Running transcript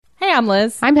I'm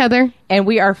Liz. I'm Heather. And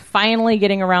we are finally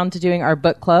getting around to doing our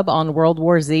book club on World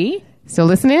War Z. So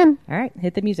listen in. All right,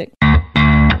 hit the music.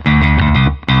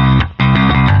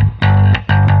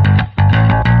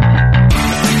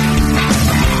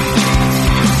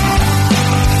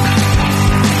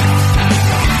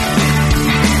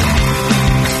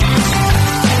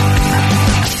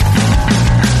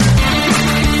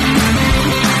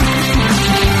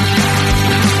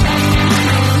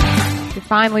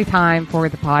 Finally time for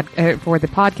the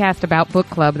podcast about book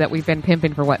club that we've been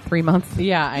pimping for 3 months?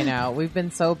 Yeah, I know. We've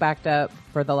been so backed up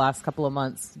for the last couple of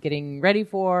months, getting ready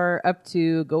for, up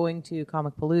to, going to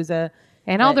Comicpalooza.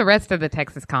 And all the rest of the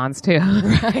Texas cons too.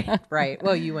 Right.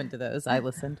 Well, you went to those. I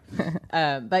listened.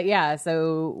 But yeah,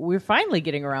 so we're finally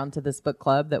getting around to this book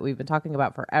club that we've been talking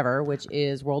about forever, which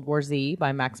is World War Z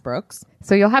by Max Brooks.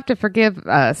 So you'll have to forgive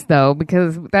us though,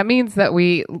 because that means that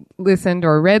we listened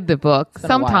or read the book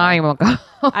some time ago.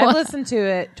 I've listened to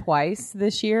it twice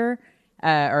this year,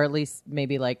 or at least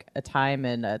maybe like a time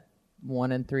and a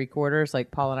 1 3/4.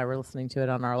 Like Paul and I were listening to it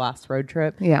on our last road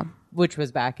trip. Yeah. Which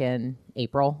was back in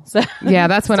April. So yeah,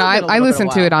 that's when I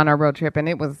listened to it on our road trip, and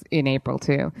it was in April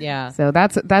too. Yeah. So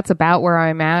that's about where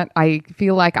I'm at. I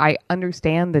feel like I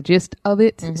understand the gist of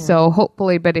it. Mm-hmm. So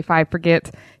hopefully, but if I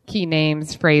forget key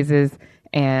names, phrases,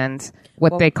 and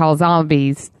what they call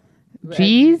zombies,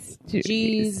 G's,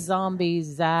 zombies,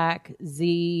 Zach, Z,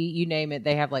 you name it.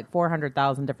 They have like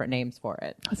 400,000 different names for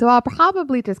it. So I'll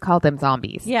probably just call them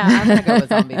zombies. Yeah, I'm going to go with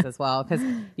zombies as well. Because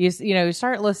you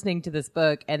start listening to this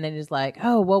book and then it's like,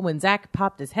 oh, well, when Zach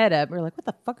popped his head up, we're like, what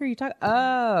the fuck are you talking?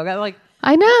 Oh, like,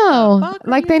 I know.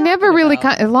 Like they never really,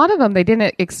 a lot of them, they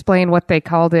didn't explain what they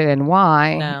called it and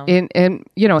why. No. And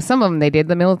some of them they did.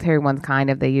 The military ones kind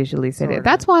of, they usually said it.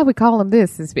 That's why we call them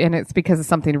this. And it's because of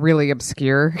something really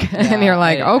obscure. Yeah, and you're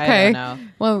like, okay,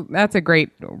 well, that's a great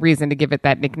reason to give it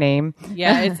that nickname.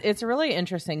 Yeah, it's a really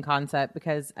interesting concept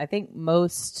because I think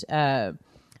most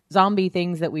zombie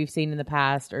things that we've seen in the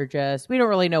past are just, we don't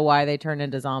really know why they turn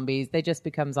into zombies. They just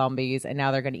become zombies and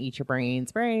now they're going to eat your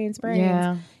brains.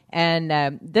 Yeah.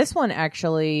 And this one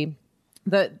actually,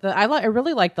 I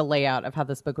really like the layout of how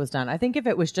this book was done. I think if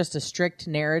it was just a strict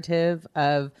narrative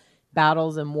of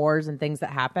battles and wars and things that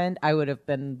happened, I would have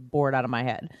been bored out of my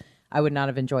head. I would not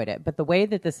have enjoyed it. But the way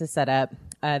that this is set up,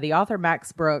 the author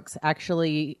Max Brooks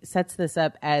actually sets this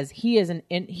up as he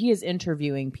is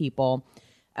interviewing people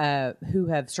who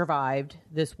have survived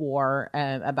this war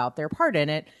about their part in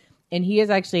it. And he is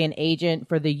actually an agent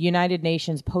for the United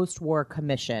Nations Post-War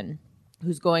Commission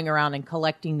who's going around and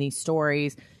collecting these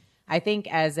stories, I think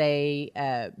as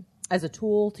a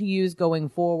tool to use going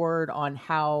forward on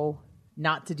how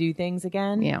not to do things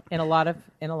again. Yeah. In a lot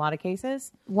of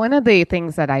cases. One of the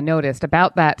things that I noticed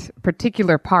about that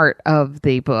particular part of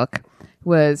the book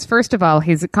was, first of all,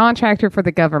 he's a contractor for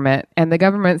the government, and the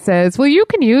government says, well, you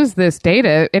can use this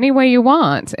data any way you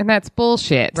want. And that's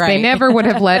bullshit. Right. They never would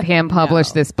have let him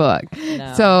publish this book.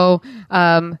 No. So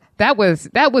that was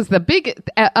the big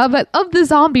of the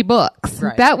zombie books.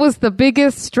 Right. That was the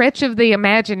biggest stretch of the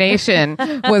imagination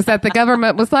was that the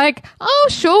government was like, oh,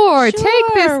 sure take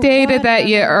this data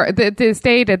this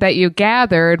data that you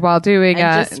gathered while doing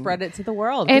and just spread it to the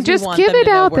world. And just give it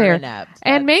out there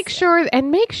and make sure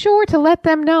to let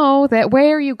them know that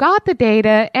where you got the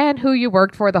data and who you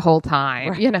worked for the whole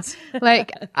time. Right.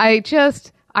 Like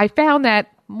I found that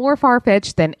more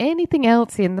far-fetched than anything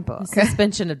else in the book.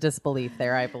 Suspension of disbelief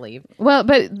there, I believe. Well,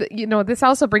 but this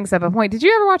also brings up a point. Did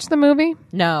you ever watch the movie?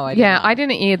 No, I didn't. I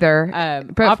didn't either.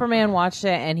 Opperman watched it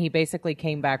and he basically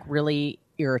came back really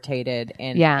irritated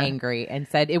and angry and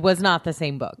said it was not the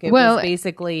same book. It was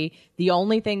basically the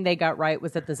only thing they got right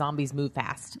was that the zombies move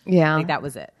fast. Yeah. Like that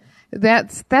was it.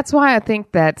 That's why I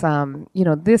think that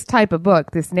this type of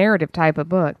book, this narrative type of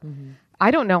book,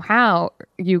 I don't know how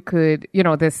you could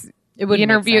this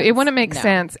interview. It wouldn't make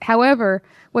sense. However,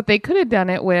 what they could have done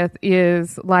it with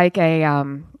is like a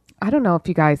I don't know if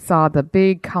you guys saw the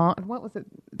big what was it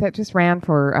that just ran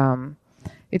for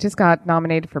it just got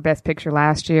nominated for Best Picture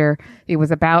last year. It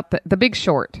was about the Big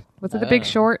Short. Was it The Big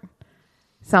Short?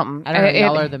 Something. I don't know.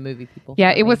 Y'all are the movie people.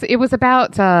 Yeah, it was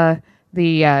about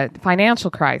the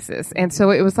financial crisis. And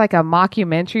so it was like a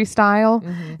mockumentary style.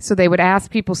 Mm-hmm. So they would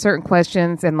ask people certain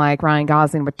questions and like Ryan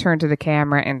Gosling would turn to the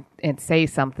camera and say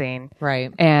something.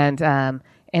 Right.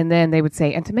 And then they would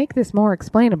say, and to make this more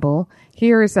explainable,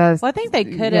 here's a... Well, I think they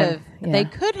could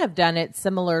have done it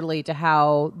similarly to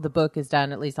how the book is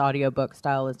done, at least audiobook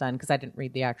style is done, because I didn't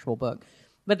read the actual book.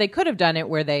 But they could have done it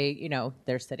where they,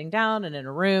 they're sitting down and in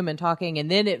a room and talking,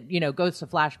 and then it, goes to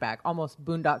flashback, almost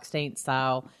Boondock Saints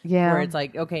style, where it's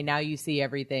like, okay, now you see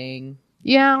everything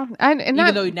Yeah, and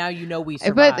even though now we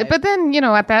survived. But then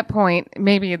at that point,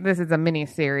 maybe this is a mini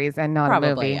series and not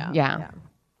Probably, a movie. Yeah.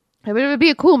 It would be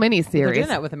a cool mini series. They're doing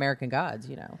that with American Gods,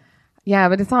 Yeah,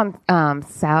 but it's on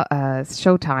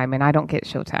Showtime, and I don't get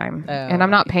Showtime, and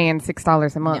I'm not paying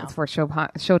 $6 a month for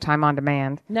Showtime on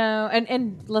demand. No,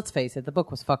 and let's face it, the book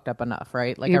was fucked up enough,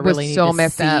 right? Like it I really was so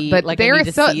messed up. But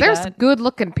there's good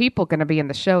looking people going to be in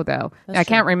the show, though. I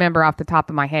can't remember off the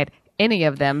top of my head any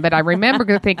of them, but I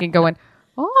remember thinking, going,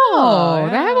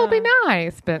 that will be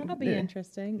nice. But that'll be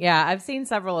interesting. Yeah, I've seen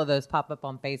several of those pop up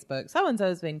on Facebook. So and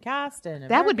so's been cast in.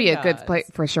 That would be a good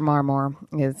place for Shamar Moore.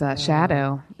 Is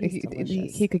Shadow?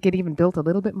 He could get even built a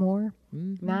little bit more.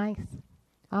 Mm-hmm. Nice.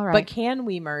 All right. But can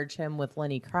we merge him with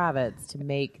Lenny Kravitz to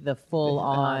make the full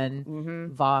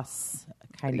on Voss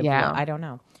kind of? Yeah. I don't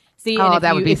know. See,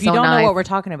 if you don't nice. know what we're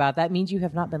talking about, that means you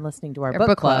have not been listening to our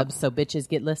book club. So bitches,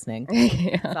 get listening.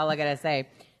 That's all I gotta say.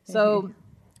 So.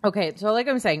 Okay, so like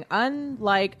I'm saying,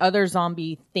 unlike other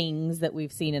zombie things that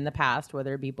we've seen in the past,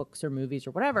 whether it be books or movies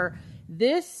or whatever,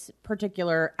 this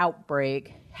particular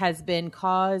outbreak has been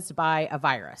caused by a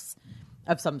virus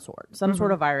of some sort,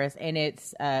 sort of virus, and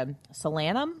it's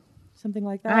solanum, something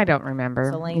like that. I don't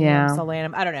remember.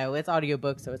 Solanum. I don't know. It's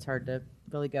audiobook, so it's hard to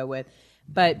really go with.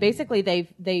 But basically,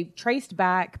 they've traced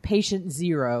back patient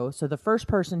 0. So the first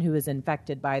person who was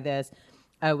infected by this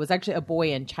was actually a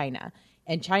boy in China.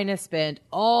 And China spent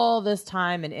all this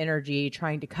time and energy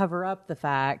trying to cover up the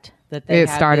fact that they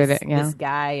had this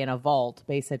guy in a vault,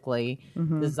 basically,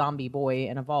 the zombie boy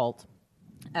in a vault.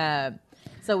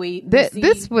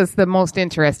 This was the most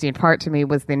interesting part to me,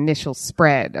 was the initial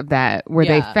spread of that, where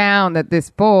they found that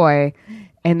this boy,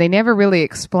 and they never really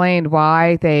explained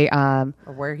why they or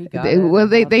where he got it. Well,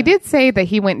 they did say that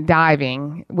he went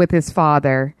diving with his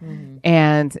father,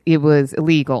 and it was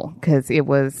illegal because it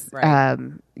was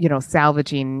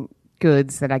salvaging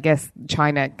goods that I guess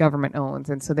China government owns,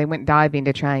 and so they went diving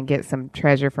to try and get some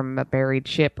treasure from a buried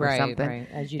ship or something. Right,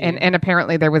 as you do. And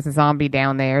apparently there was a zombie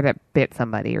down there that bit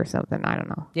somebody or something. I don't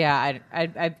know. Yeah,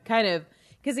 I kind of.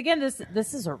 Because again,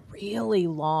 this is a really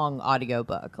long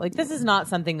audiobook. Like, this is not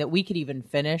something that we could even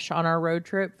finish on our road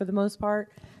trip for the most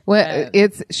part. Well,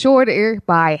 it's shorter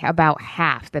by about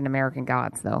half than American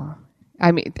Gods, though.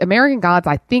 I mean, American Gods,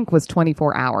 I think, was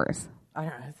 24 hours. I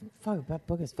don't know. That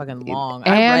book is fucking long.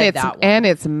 And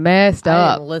it's messed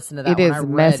up. I didn't listen to that. It is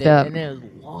messed up, and it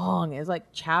was long. It's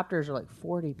like chapters are like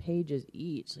 40 pages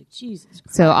each. Like, Jesus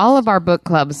Christ. So all of our book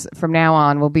clubs from now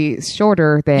on will be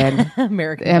shorter than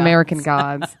American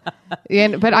Gods.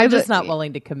 But I'm just not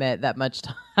willing to commit that much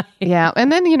time. Yeah,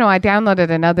 and then I downloaded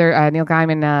another Neil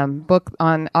Gaiman book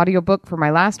on audiobook for my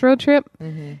last road trip,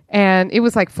 and it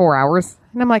was like 4 hours,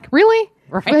 and I'm like, really?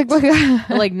 Right.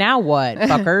 Like, now what,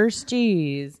 fuckers?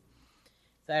 Jeez.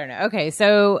 So I don't know. Okay,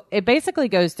 so it basically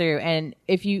goes through, and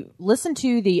if you listen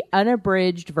to the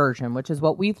unabridged version, which is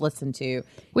what we've listened to,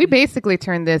 we basically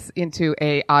turned this into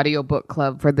a audiobook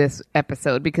club for this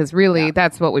episode, because really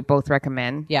that's what we both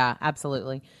recommend. Yeah,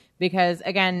 absolutely. Because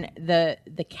again, the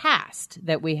cast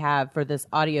that we have for this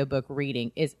audiobook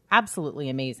reading is absolutely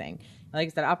amazing. Like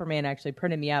I said, Opperman actually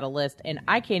printed me out a list, and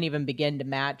I can't even begin to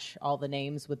match all the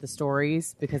names with the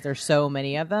stories because there's so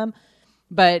many of them.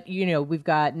 But, we've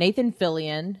got Nathan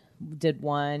Fillion did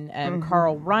one,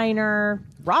 Carl Reiner,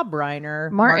 Rob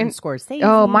Reiner, Martin Scorsese.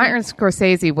 Oh, Martin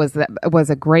Scorsese was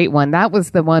a great one. That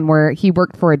was the one where he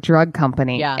worked for a drug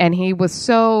company. Yeah. And he was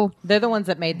so... They're the ones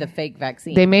that made the fake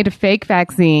vaccine. They made a fake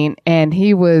vaccine, and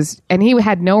he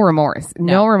had no remorse.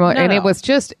 No remorse. And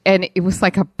it was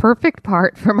like a perfect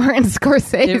part for Martin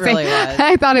Scorsese. It really was.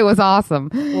 I thought it was awesome.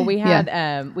 Well, we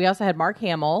had, we also had Mark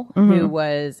Hamill, who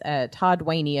was Todd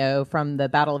Wainio from the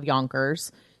Battle of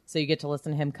Yonkers. So you get to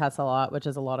listen to him cuss a lot, which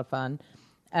is a lot of fun.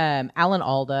 Alan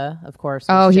Alda, of course.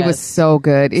 He was so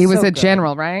good. He was a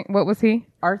general, right? What was he?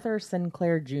 Arthur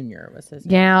Sinclair Jr. was his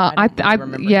name. Yeah,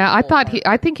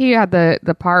 I think he had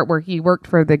the part where he worked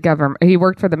for the government. He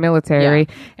worked for the military,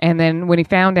 and then when he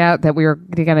found out that we were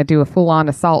going to do a full on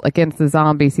assault against the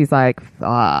zombies, he's like,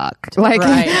 "Fuck!" Like,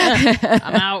 right.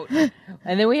 I'm out.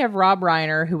 And then we have Rob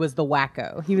Reiner, who was the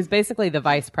wacko. He was basically the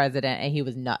vice president, and he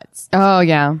was nuts. Oh,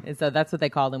 yeah. And so that's what they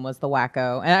called him, was the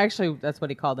wacko. And actually, that's what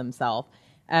he called himself.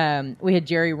 We had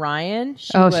Jerry Ryan.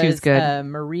 She was good.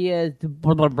 Maria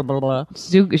Zhuganova.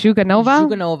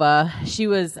 She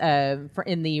was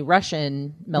in the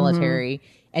Russian military.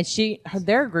 And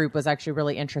their group was actually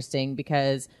really interesting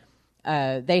because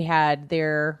they had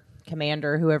their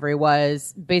commander, whoever he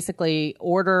was, basically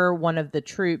order one of the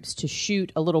troops to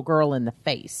shoot a little girl in the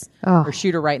face or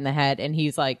shoot her right in the head. And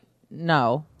he's like,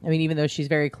 no. I mean, even though she's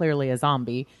very clearly a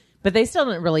zombie. But they still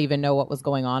didn't really even know what was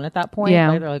going on at that point. Yeah.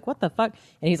 Like, they're like, what the fuck?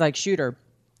 And he's like, shoot her.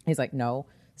 He's like, no.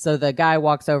 So the guy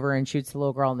walks over and shoots the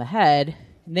little girl in the head.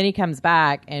 And then he comes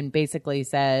back and basically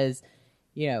says,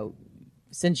 you know,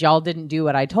 since y'all didn't do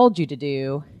what I told you to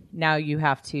do, now you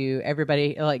have to,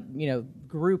 everybody, like, you know,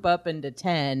 group up into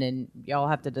 10 and y'all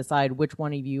have to decide which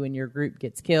one of you in your group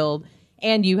gets killed.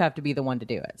 And you have to be the one to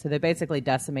do it. So they basically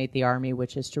decimate the army,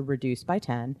 which is to reduce by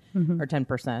 10 or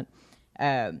 10%.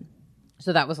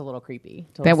 So that was a little creepy.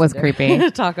 That was creepy.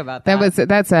 To talk about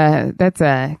that. That's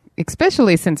a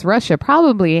especially since Russia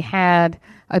probably had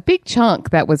a big chunk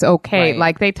that was okay. Right.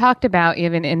 Like they talked about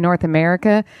even in North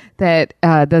America that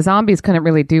the zombies couldn't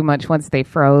really do much once they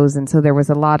froze, and so there was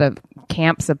a lot of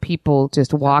camps of people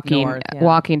just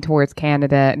walking towards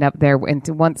Canada and up there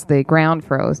once the ground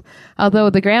froze. Although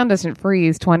the ground doesn't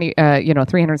freeze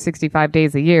 365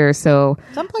 days a year, so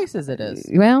some places it is.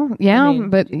 Well, yeah, I mean,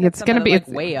 but it's going to be like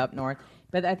way up north.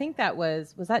 But I think that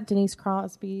was that Denise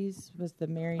Crosby's was the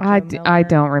Mary Jo Miller? I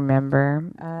don't remember.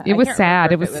 It was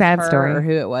sad. It was a sad story. Or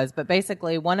who it was. But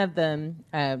basically one of them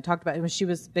talked about she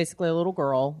was basically a little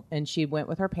girl and she went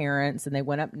with her parents and they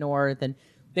went up north and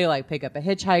they like pick up a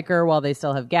hitchhiker while they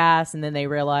still have gas and then they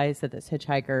realize that this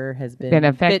hitchhiker has been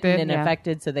affected,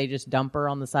 infected, so they just dump her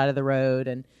on the side of the road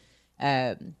and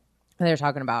they're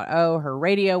talking about her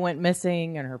radio went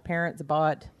missing and her parents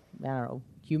bought I don't know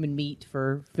human meat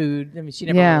for food. I mean, she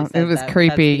never really said it was that.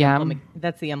 creepy.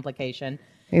 That's the implication.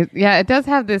 It does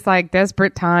have this like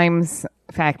desperate times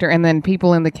factor, and then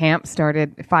people in the camp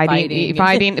started fighting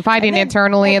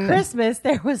internally. And Christmas,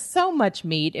 there was so much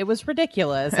meat; it was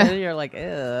ridiculous. And you're like,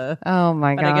 ugh. Oh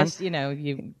my god! I guess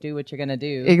you do what you're gonna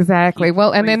do. Exactly.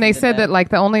 Well, and then they said that like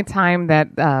the only time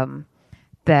that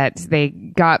they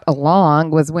got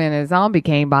along was when a zombie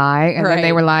came by and then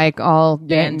they were like all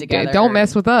together. Don't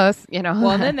mess with us, Well,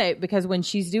 and then because when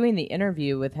she's doing the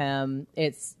interview with him,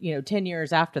 it's 10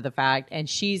 years after the fact and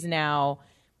she's now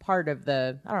part of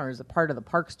the is a part of the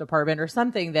parks department or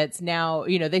something that's now,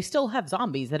 they still have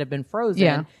zombies that have been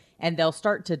frozen and they'll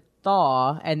start to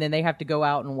thaw and then they have to go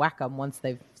out and whack them once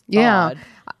they've thawed.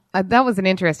 That was an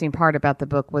interesting part about the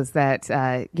book was that,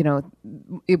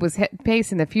 it was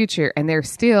paced in the future and they're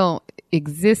still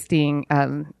existing,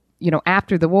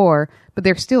 after the war, but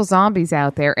there's still zombies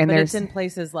out there. And it's in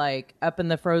places like up in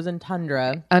the frozen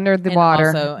tundra. Under the water.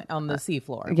 Also on the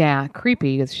seafloor. Yeah,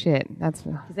 creepy as shit.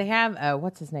 They have,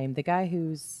 what's his name? The guy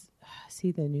is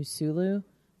he the new Sulu?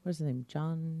 What's his name?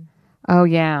 John? Oh,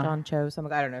 yeah. John Cho.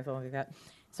 I don't know, something like that.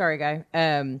 Sorry,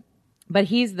 guy. But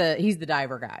he's the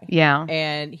diver guy. Yeah.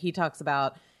 And he talks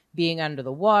about being under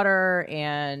the water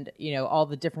and, all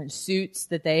the different suits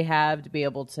that they have to be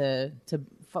able to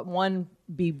one,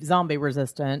 be zombie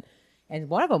resistant. And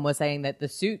one of them was saying that the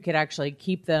suit could actually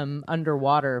keep them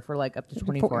underwater for like up to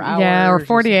 24 hours. Yeah, or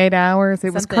 48 hours.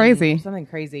 It was crazy. Something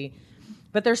crazy.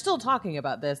 But they're still talking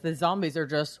about this. The zombies are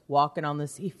just walking on the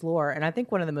seafloor. And I think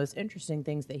one of the most interesting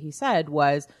things that he said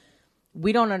was,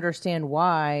 we don't understand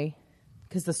why...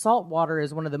 because the salt water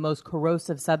is one of the most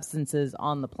corrosive substances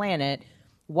on the planet,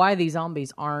 why these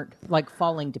zombies aren't like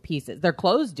falling to pieces. Their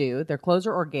clothes do. Their clothes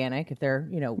are organic if they're,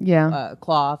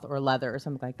 cloth or leather or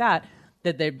something like that.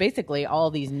 That they're basically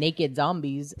all these naked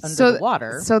zombies under the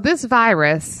water. So this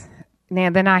virus, now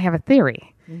then I have a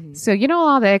theory. Mm-hmm. So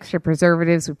all the extra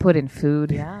preservatives we put in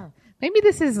food? Yeah. Maybe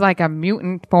this is like a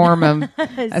mutant form of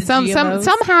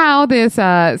somehow this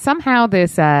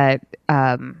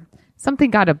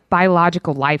something got a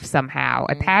biological life somehow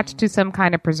attached to some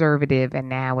kind of preservative, and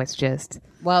now it's just...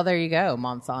 Well, there you go,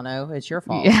 Monsanto. It's your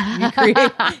fault.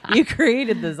 Yeah. You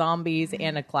created the zombies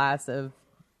and a class of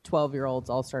 12-year-olds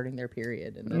all starting their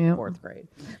period in the fourth grade.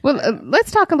 Well, let's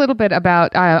talk a little bit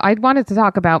about... I wanted to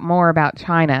talk more about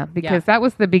China, because that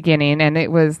was the beginning, and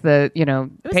it was the,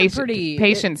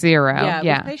 patient zero. Yeah, it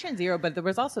was patient zero, but there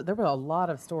were a lot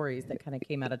of stories that kind of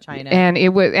came out of China. And it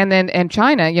was, and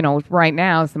China, right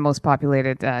now is the most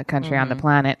populated country on the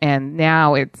planet, and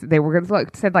now they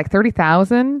said like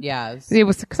 30,000. Yeah. It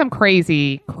was some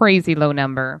crazy, crazy low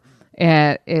number.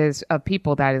 Is of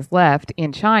people that is left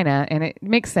in China, and it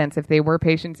makes sense if they were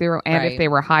patient zero and if they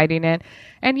were hiding it,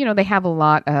 and they have a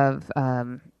lot of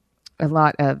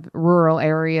rural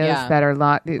areas that are a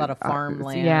lot of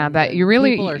farmland. That you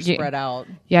really people are spread out.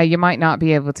 Yeah, you might not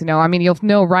be able to know. I mean, you'll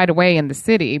know right away in the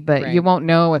city, but you won't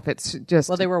know if it's just.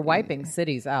 Well, they were wiping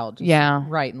cities out.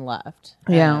 Right and left.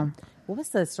 What was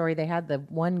the story? They had the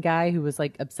one guy who was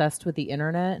like obsessed with the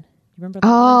internet. Remember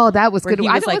that was good.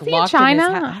 Was he in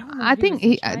China? I think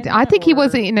he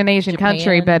was in an Asian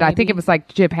country, but maybe. I think it was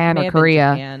like Japan or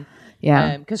Korea.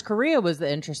 Yeah. Because Korea was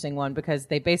the interesting one because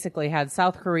they basically had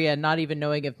South Korea not even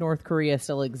knowing if North Korea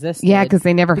still existed. Yeah, because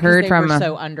they never heard from them.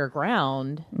 So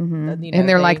underground. That, and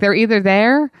they're like, they're either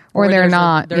there or they're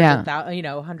not. There's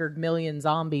 100 million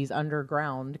zombies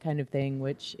underground kind of thing,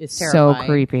 which is terrifying. So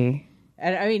creepy.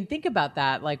 And I mean, think about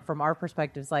that. Like from our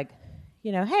perspectives, like,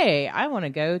 hey, I want to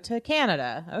go to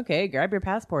Canada. Okay, grab your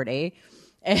passport, eh?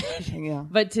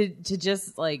 But to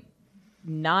just like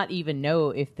not even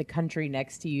know if the country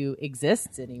next to you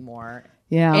exists anymore.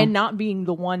 Yeah. And not being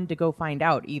the one to go find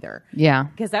out either. Yeah.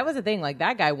 Because that was the thing. Like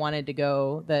that guy wanted to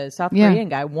go, the South Korean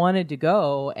guy wanted to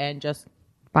go and just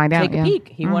find out, take a peek.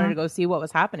 He wanted to go see what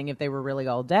was happening, if they were really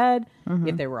all dead,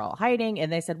 if they were all hiding.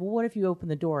 And they said, well, what if you open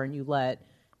the door and you let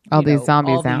these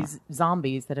zombies out? These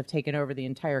zombies that have taken over the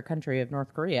entire country of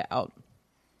North Korea out.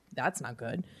 That's not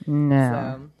good.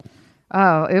 No.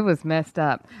 Oh, it was messed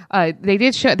up. They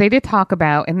did talk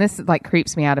about, and this like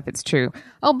creeps me out if it's true.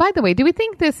 Oh, by the way, do we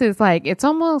think this is like, it's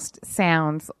almost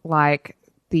sounds like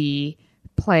the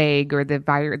plague or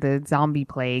the zombie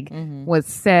plague was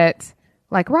set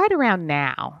like right around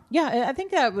now. Yeah, I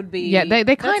think that would be. Yeah,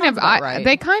 they kind of right.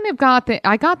 They kind of got the.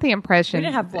 I got the impression we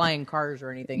didn't have flying cars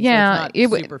or anything. Yeah, so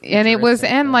it's not super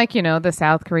and like the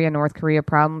South Korea, North Korea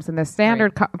problems and the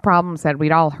standard problems that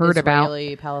we'd all heard about.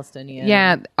 Israeli, Palestinian.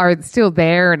 Yeah, are still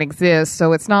there and exist.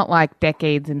 So it's not like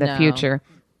decades in the future.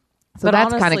 So that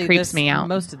kind of creeps me out.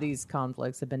 Most of these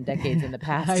conflicts have been decades in the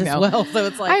past as well. So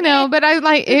it's like I know, but I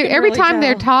like every really time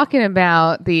they're talking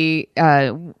about the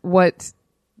what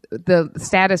the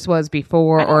status was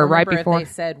before or right before. If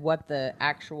they said what the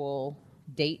actual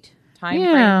date time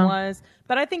frame was,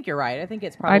 but I think you're right. I think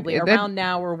it's probably around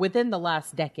now or within the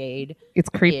last decade. It's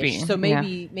creepy. So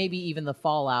maybe even the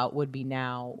fallout would be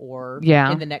now or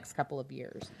in the next couple of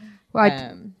years.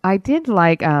 Well, I did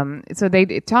like, so they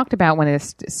talked about when it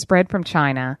spread from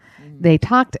China, they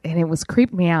talked, and it was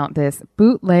creeping me out, this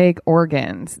bootleg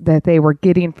organs that they were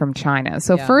getting from China.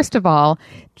 So first of all,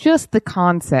 just the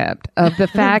concept of the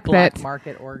fact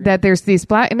that there's these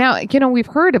black, now, we've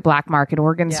heard of black market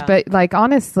organs, but like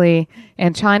honestly,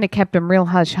 and China kept them real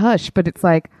hush hush, but it's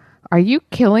like, are you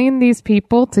killing these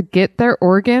people to get their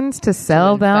organs to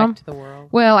sell them? The world.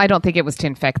 Well, I don't think it was to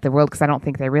infect the world because I don't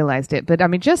think they realized it. But I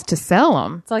mean, just to sell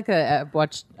them. It's like I've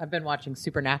been watching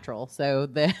Supernatural. So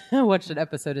I watched an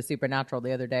episode of Supernatural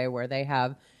the other day where they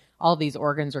have all these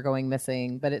organs are going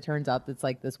missing, but it turns out it's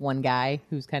like this one guy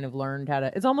who's kind of learned how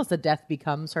to. It's almost a death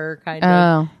becomes her kind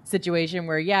of situation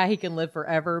where he can live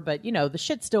forever, but the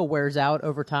shit still wears out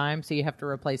over time. So you have to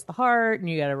replace the heart and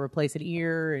you got to replace an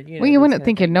ear. And, well, you wouldn't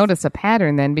think you'd notice a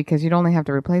pattern then because you'd only have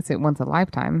to replace it once a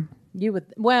lifetime. You would.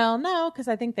 Well, no, because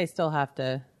I think they still have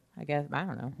to. I guess I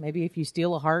don't know. Maybe if you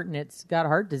steal a heart and it's got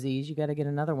heart disease, you got to get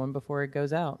another one before it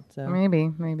goes out. So maybe.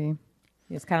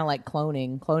 It's kind of like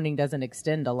cloning. Cloning doesn't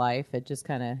extend a life. It just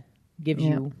kind of gives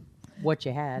you what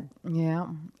you had. Yeah.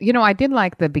 I did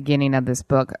like the beginning of this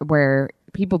book where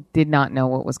people did not know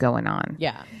what was going on.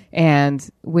 Yeah. And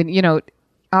when,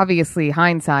 obviously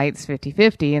hindsight's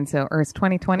 50-50 and so, or it's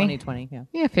 2020? 2020, yeah.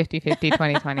 Yeah, 50-50,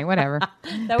 2020, whatever.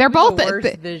 They're both the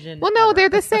worst vision well, no, ever. they're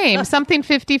the same. Something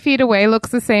 50 feet away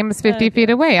looks the same as 50 feet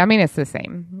away. I mean, it's the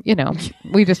same.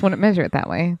 We just wouldn't measure it that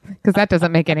way because that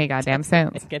doesn't make any goddamn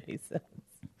sense. Make any sense.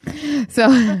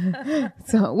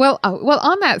 So well,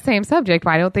 on that same subject,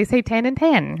 why don't they say 10 and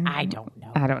 10? I don't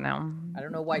know. I don't know. I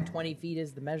don't know why 20 feet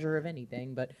is the measure of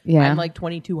anything, but yeah. I'm like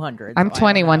 2,200. I'm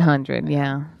 2,100,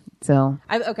 yeah. So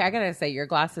I gotta say, your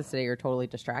glasses today are totally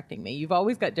distracting me. You've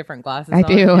always got different glasses. I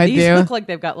do. These look like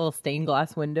they've got little stained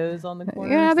glass windows on the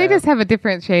corners. Yeah, they just have a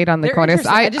different shade on the corners.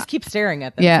 I just keep staring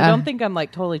at them. Yeah, so don't think I'm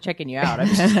like totally checking you out. I'm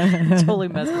just totally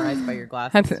mesmerized by your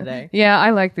glasses today. Yeah,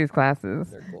 I like these glasses.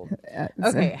 They're cool.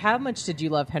 Okay, how much did you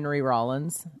love Henry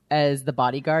Rollins as the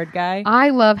bodyguard guy? I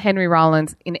love Henry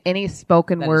Rollins in any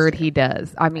spoken word he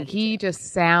does. I mean, he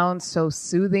just sounds so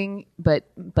soothing, but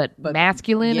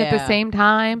masculine at the same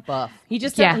time. Buff. He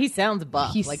just he sounds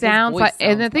buff. He sounds like,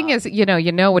 and the thing is, you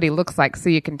know what he looks like, so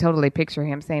you can totally picture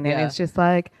him saying it. Yeah. It's just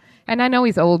like, and I know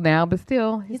he's old now, but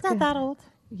still, he's not that old.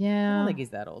 Yeah, I don't think he's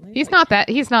that old. He's like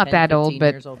not that old,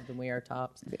 but years older than we are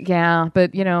tops. Yeah,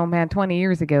 but man, 20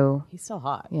 years ago, he's still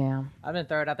hot. Yeah, I'm gonna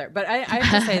throw it out there, but I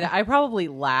have to say that I probably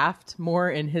laughed more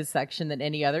in his section than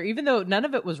any other, even though none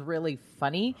of it was really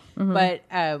funny. Mm-hmm.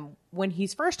 But when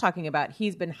he's first talking about,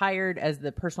 he's been hired as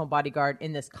the personal bodyguard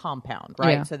in this compound,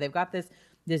 right? Yeah. So they've got this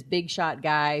big shot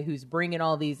guy who's bringing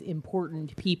all these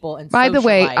important people and by the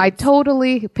way, socialites. I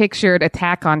totally pictured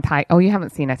Attack on Titan. Oh, you haven't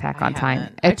seen Attack on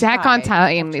Titan. Attack on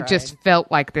Titan, it just felt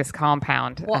like this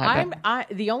compound. Well,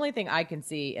 the only thing I can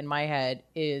see in my head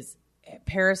is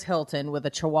Paris Hilton with a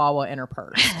chihuahua in her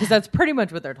purse, because that's pretty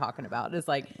much what they're talking about. It's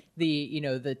like the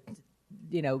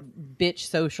bitch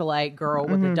socialite girl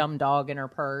with a dumb dog in her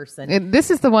purse. And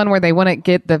this is the one where they couldn't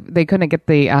get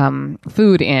the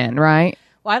food in, right?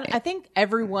 Well, I think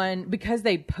everyone, because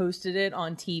they posted it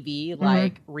on TV,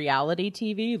 like reality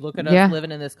TV, look at us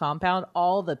living in this compound,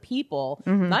 all the people,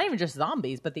 not even just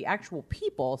zombies, but the actual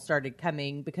people started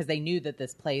coming because they knew that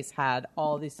this place had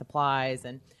all these supplies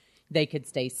and they could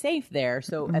stay safe there.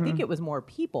 So I think it was more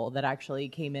people that actually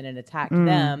came in and attacked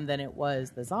them than it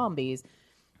was the zombies.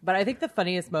 But I think the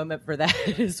funniest moment for that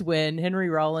is when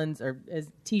Henry Rollins, or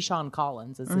T-Sean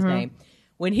Collins is his name,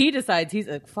 when he decides, he's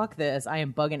like, fuck this, I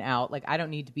am bugging out. Like, I don't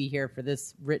need to be here for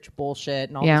this rich bullshit,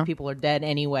 and all these people are dead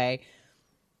anyway.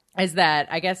 Is that,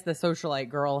 I guess the socialite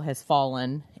girl has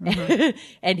fallen,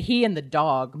 and he and the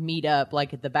dog meet up,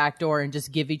 like, at the back door and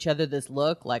just give each other this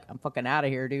look, like, I'm fucking out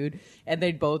of here, dude. And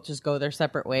they'd both just go their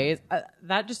separate ways.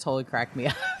 That just totally cracked me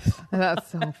up.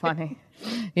 That's so funny.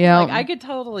 Yeah, like, I could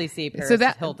totally see Paris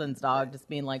Hilton's dog just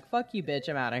being like, "Fuck you, bitch,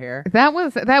 I'm out of here."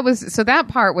 That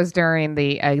part was during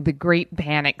the Great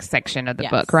Panic section of the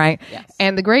book, right? Yes.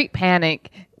 And the Great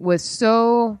Panic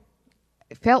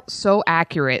felt so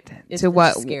accurate to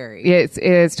what scary.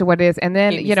 Is to what it is. And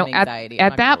then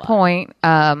at that point,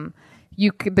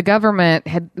 the government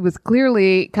was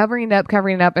clearly covering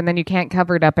it up, and then you can't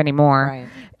cover it up anymore, right?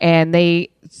 And they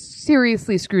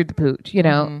seriously screwed the pooch,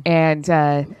 and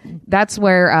that's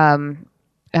where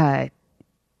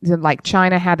like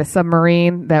China had a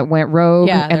submarine that went rogue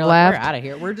and left. We're out of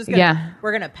here. We're just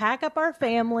gonna pack up our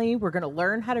family. We're gonna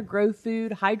learn how to grow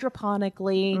food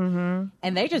hydroponically,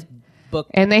 and they just booked.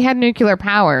 And they had nuclear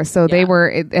power, so they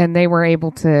were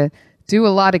able to do a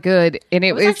lot of good. And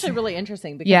it was actually really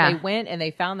interesting because they went and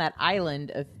they found that island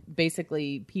of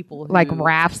basically people who, like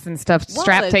rafts and stuff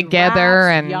strapped together,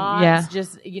 rafts, and yachts,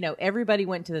 just everybody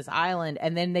went to this island,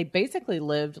 and then they basically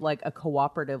lived like a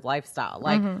cooperative lifestyle.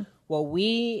 Like, well,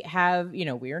 we have,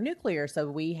 we are nuclear, so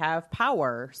we have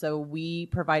power, so we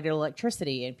provided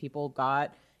electricity, and people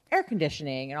got air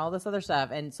conditioning and all this other stuff,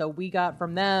 and so we got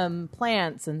from them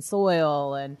plants and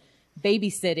soil and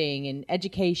babysitting and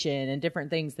education and different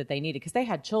things that they needed because they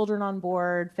had children on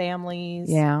board, families.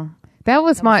 Yeah. That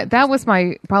was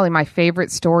probably my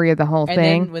favorite story of the whole thing.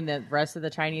 And then when the rest of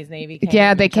the Chinese Navy came.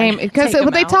 Yeah, they came because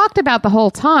they talked about the whole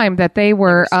time that they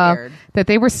were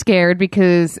scared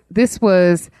because this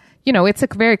was, it's a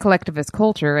very collectivist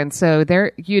culture, and so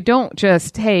you don't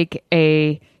just take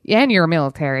and you're a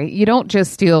military, you don't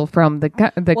just steal from the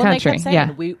country. They kept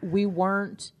saying, we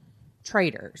weren't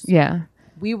traitors. Yeah.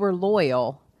 We were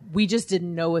loyal. We just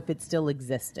didn't know if it still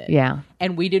existed. Yeah.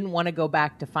 And we didn't want to go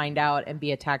back to find out and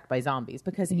be attacked by zombies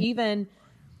because even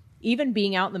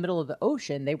being out in the middle of the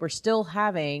ocean, they were still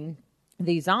having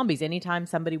these zombies. Anytime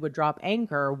somebody would drop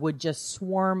anchor, would just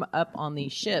swarm up on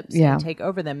these ships and take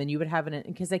over them. And you would have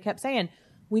because they kept saying,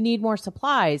 we need more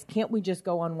supplies. Can't we just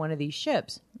go on one of these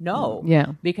ships? No.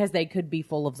 Yeah. Because they could be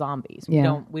full of zombies.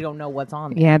 Yeah. We don't know what's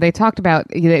on there. Yeah, they talked about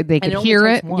they could hear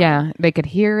it. Yeah, they could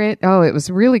hear it. Oh, it was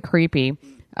really creepy.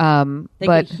 They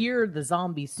could hear the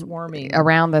zombies swarming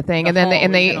around the thing, and then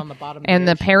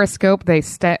the periscope. They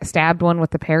stabbed one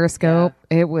with the periscope.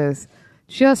 Yeah. It was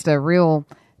just a real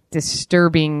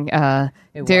disturbing,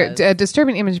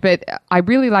 disturbing image. But I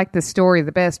really like this story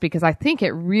the best because I think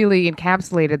it really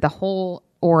encapsulated the whole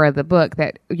aura of the book.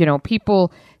 That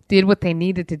people did what they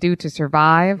needed to do to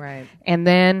survive, right? And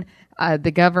then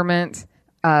the government.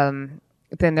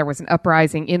 Then there was an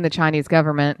uprising in the Chinese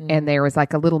government, and there was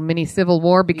like a little mini civil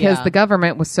war because the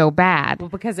government was so bad. Well,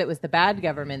 because it was the bad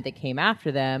government that came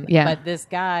after them. Yeah. But this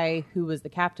guy who was the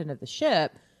captain of the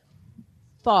ship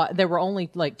thought there were only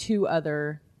like 2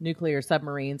 other nuclear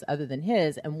submarines other than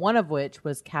his, and one of which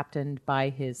was captained by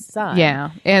his son.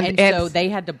 Yeah. And so they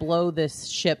had to blow this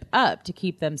ship up to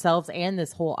keep themselves and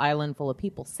this whole island full of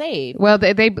people safe. Well,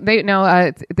 they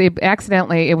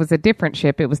accidentally, it was a different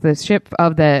ship. It was the ship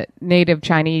of the native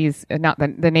Chinese, not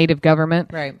the native government,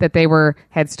 right, that they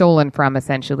had stolen from,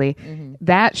 essentially. Mm-hmm.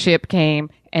 That ship came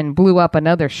and blew up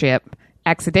another ship,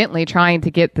 accidentally trying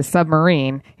to get the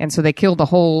submarine, and so they killed a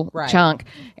whole chunk,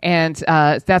 and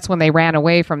that's when they ran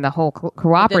away from the whole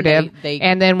cooperative.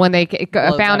 And then when they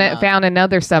found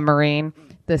another submarine,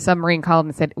 the submarine called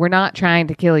and said, "We're not trying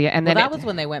to kill you." And then that was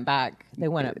when they went back. They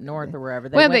went up north or wherever.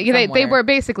 They were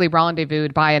basically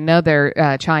rendezvoused by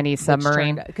another Chinese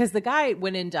submarine because the guy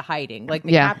went into hiding, like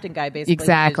the captain guy, basically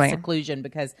in seclusion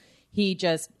because he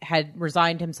just had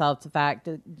resigned himself to the fact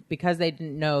that because they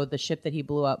didn't know the ship that he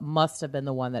blew up must have been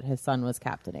the one that his son was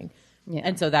captaining. Yeah.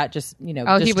 And so that just, he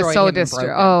was so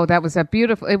distraught. Oh, that was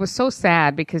it was so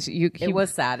sad because it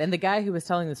was sad. And the guy who was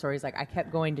telling the story is like, I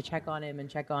kept going to check on him.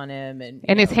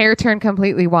 And his hair turned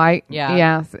completely white. Yeah.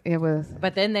 Yes, it was.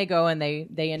 But then they go and they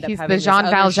end up He's having the Jean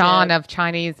Valjean of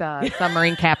Chinese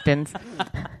submarine captains.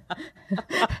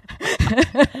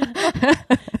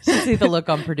 You see the look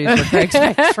on producer Craig's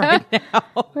face right now.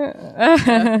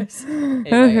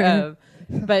 Anyway,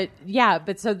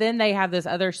 but so then they have this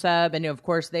other sub, and of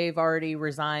course they've already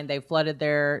resigned. They've flooded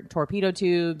their torpedo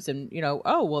tubes, and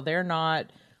they're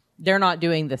not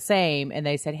doing the same. And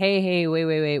they said, hey,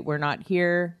 wait, we're not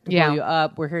here to blow you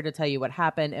up. We're here to tell you what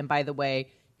happened. And by the way,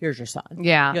 here's your son.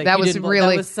 Yeah, like, that was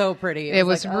so pretty. It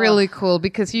was really cool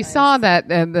because you saw that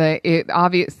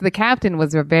the captain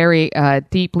was a very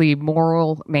deeply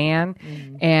moral man,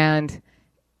 and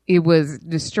it was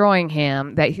destroying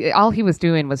him. All he was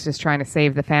doing was just trying to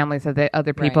save the families of the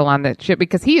other people on the ship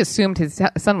because he assumed his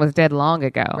son was dead long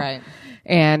ago. Right.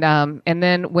 And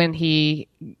then when he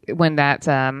blew up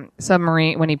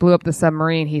the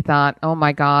submarine, he thought, oh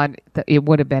my God, it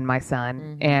would have been my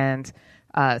son. And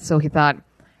so he thought,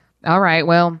 all right,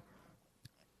 well,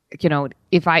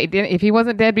 if he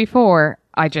wasn't dead before,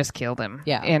 I just killed him.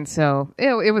 Yeah. And so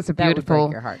it was a beautiful. That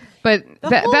would break your heart. But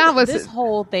this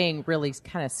whole thing really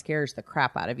kind of scares the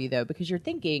crap out of you, though, because you're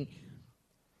thinking,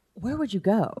 where would you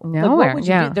go? Nowhere. Like, what would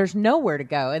you do? There's nowhere to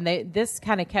go. And this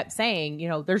kind of kept saying,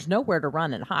 there's nowhere to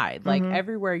run and hide. Like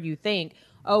everywhere you think,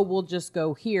 oh, we'll just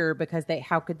go here because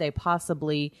how could they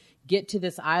possibly get to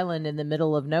this island in the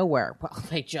middle of nowhere? Well,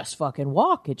 they just fucking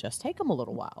walk. It just take them a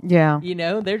little while. Yeah.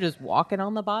 They're just walking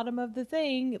on the bottom of the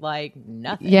thing like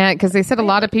nothing. Yeah, because they said a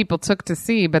lot of people took to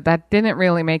sea, but that didn't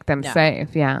really make them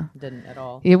safe. Yeah. Didn't at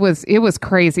all. It was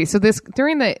crazy. So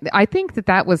I think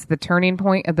that was the turning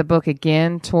point of the book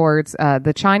again towards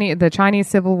the Chinese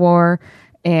Civil War,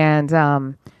 and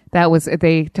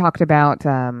they talked about the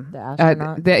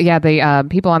astronauts. The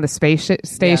people on the space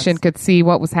station could see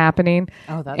what was happening.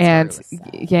 Oh, that's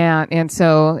really sad.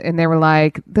 And they were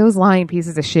like those lying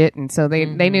pieces of shit, and so they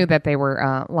knew that they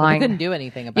were lying. They couldn't do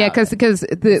anything about it. because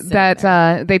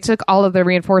they took all of the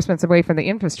reinforcements away from the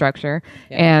infrastructure,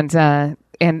 and a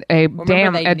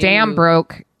dam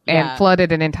broke and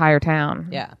flooded an entire town.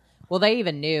 Yeah. Well, they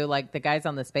even knew, like the guys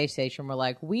on the space station were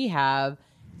like, we have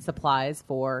supplies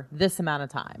for this amount of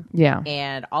time. Yeah.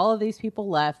 And all of these people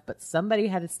left, but somebody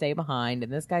had to stay behind,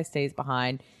 and this guy stays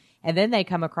behind. And then they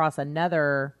come across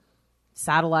another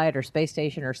satellite or space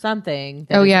station or something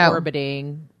that is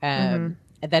orbiting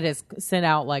that has sent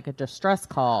out like a distress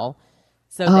call.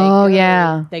 So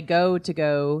they go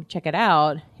to check it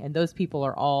out, and those people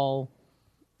are all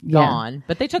gone,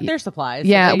 but they took their supplies.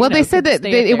 Yeah, so they said that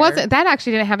it wasn't. That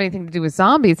actually didn't have anything to do with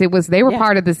zombies. They were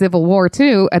part of the Civil War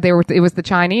too. It was the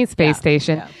Chinese space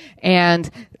station, and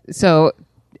so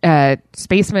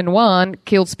Spaceman 1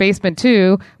 killed Spaceman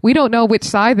 2. We don't know which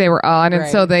side they were on, and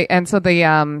so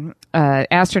the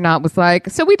astronaut was like,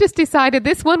 so we just decided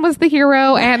this one was the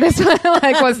hero and this one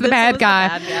was the bad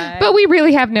guy. But we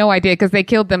really have no idea because they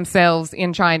killed themselves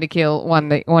in trying to kill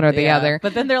one or the other.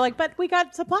 But then they're like, but we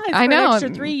got supplies for an extra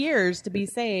 3 years to be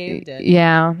saved.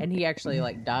 And, and he actually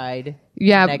died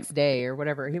the next day or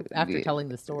whatever after telling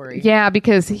the story. Yeah,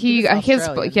 because he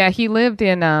lived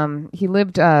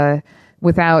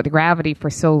without gravity for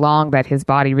so long that his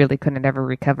body really couldn't ever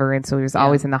recover, and so he was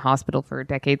always in the hospital for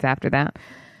decades after that.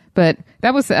 But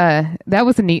that was a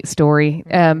neat story.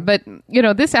 But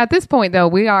at this point though,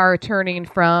 we are turning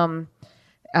from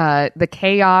the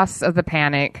chaos of the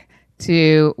panic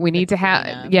to we need to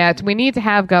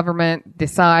have government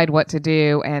decide what to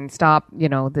do and stop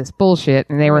this bullshit.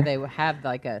 And they have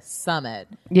like a summit.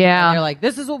 Yeah, and they're like,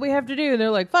 this is what we have to do, and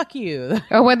they're like, fuck you.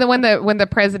 Oh, when the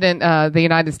president of the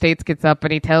United States gets up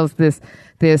and he tells this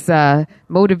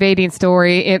motivating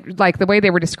story, it like the way they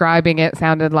were describing it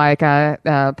sounded like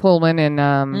Pullman in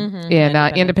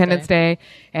Independence Day.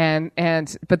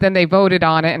 But then they voted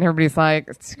on it, and everybody's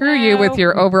like, screw you with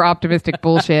your over optimistic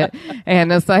bullshit.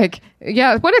 And it's like,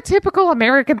 yeah, what a typical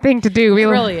American thing to do. It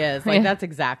really is. Like, that's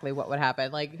exactly what would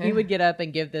happen. Like, he would get up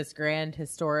and give this grand,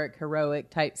 historic, heroic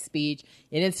type speech,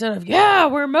 and instead of,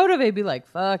 we're motivated, be like,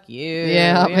 fuck you.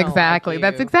 Yeah, exactly.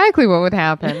 That's exactly what would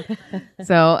happen.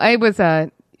 So it was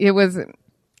a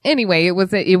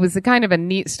kind of a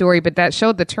neat story, but that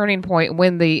showed the turning point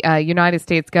when the United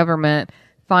States government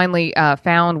finally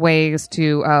found ways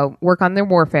to work on their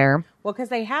warfare. Well, because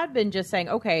they had been just saying,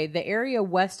 okay, the area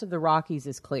west of the Rockies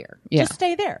is clear. Yeah. Just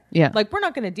stay there. Yeah. Like, we're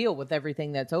not going to deal with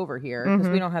everything that's over here because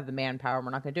we don't have the manpower.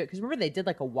 We're not going to do it. Because remember, they did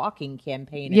like a walking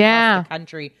campaign across the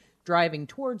country driving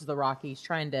towards the Rockies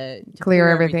trying to clear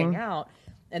everything out.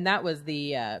 And that was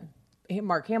the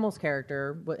Mark Hamill's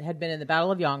character had been in the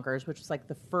Battle of Yonkers, which was like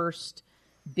the first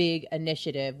big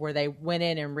initiative where they went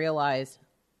in and realized,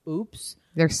 oops,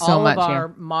 there's so all much of our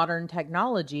modern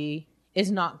technology is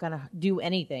not going to do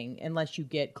anything unless you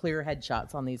get clear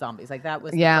headshots on these zombies. Like that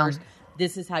was the first,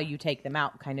 this is how you take them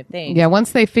out kind of thing. Yeah,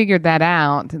 once they figured that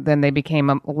out, then they became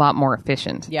a lot more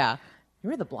efficient. Yeah.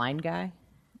 Remember the blind guy?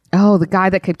 Oh, the guy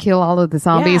that could kill all of the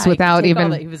zombies without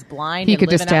even... He was blind. He and could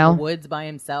just tell. Out in the woods by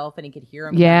himself, and he could hear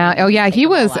him. Yeah. Oh, yeah. He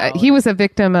was a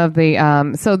victim of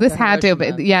the. So this had to have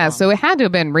been. Yeah. So it had to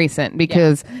have been recent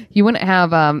because you wouldn't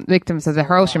have victims of the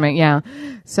Hiroshima. Yeah.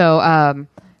 So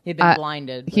he'd been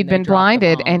blinded. He'd been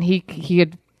blinded, and he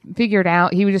had figured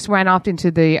out. He just went off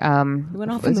into the he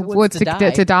went off in the woods to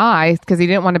die because he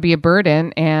didn't want to be a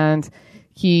burden, and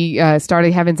he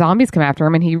started having zombies come after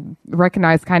him, and he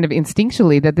recognized kind of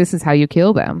instinctually that this is how you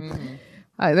kill them.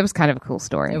 Mm-hmm. That was kind of a cool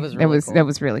story. It was really cool. That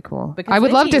was really cool. Because I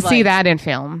would love to see that in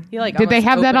film. Did they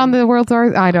have that on the World's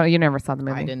Art? I don't. You never saw the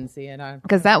movie. I didn't see it.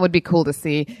 Because that would be cool to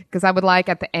see. Because I would like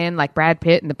at the end, like Brad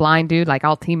Pitt and the blind dude, like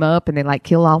all team up and they like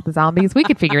kill all the zombies. We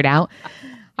could figure it out.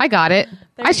 I got it.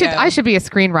 I should be a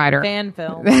screenwriter. Fan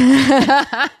film.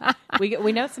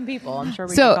 we know some people. I'm sure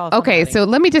we so can call okay. somebody. So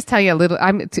let me just tell you a little.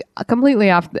 I'm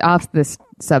completely off this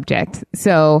subject.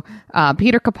 So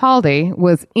Peter Capaldi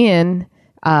was in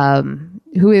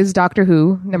who is Doctor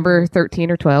Who number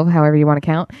 13 or 12, however you want to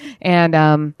count,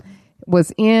 and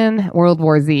was in World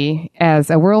War Z as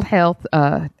a World Health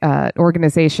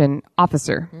Organization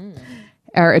officer.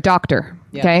 Or a doctor,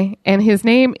 okay? And his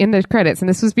name in the credits, and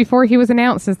this was before he was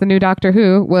announced as the new Doctor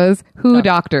Who, was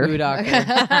Doctor. Who Doctor.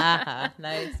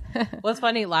 Nice. Well, it's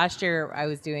funny. Last year, I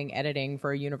was doing editing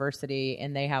for a university,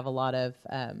 and they have a lot of...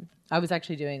 I was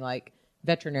actually doing, like,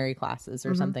 veterinary classes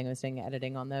or something. I was doing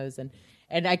editing on those,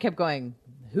 and I kept going,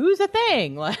 who's a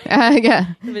thing? Like,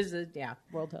 yeah. It was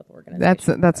World Health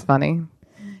Organization. That's funny.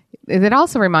 It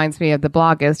also reminds me of the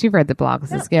bloggist. You've read the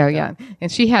bloggist. Yeah.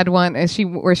 And she had one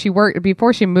where she worked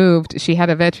before she moved. She had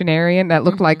a veterinarian that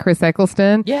looked like Chris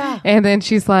Eccleston. Yeah. And then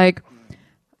she's like,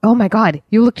 oh my God,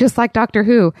 you look just like Doctor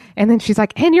Who. And then she's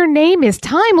like, and your name is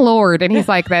Time Lord. And he's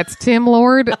like, that's Tim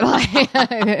Lord. That's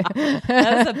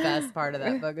the best part of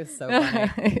that book. It's so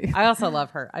funny. I also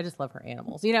love her. I just love her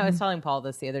animals. You know, I was telling Paul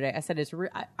this the other day. I said,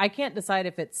 I can't decide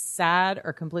if it's sad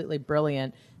or completely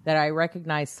brilliant that I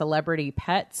recognize celebrity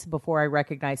pets before I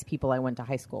recognize people I went to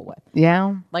high school with.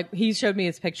 Yeah. Like, he showed me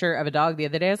his picture of a dog the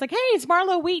other day. I was like, hey, it's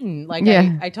Marlo Wheaton. Like,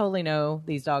 I totally know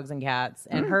these dogs and cats.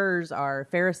 And hers are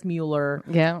Ferris Mueller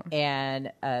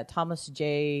and Thomas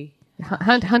J.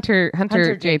 Hunter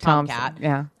J. Thompson. Tomcat.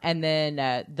 Yeah. And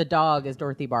then the dog is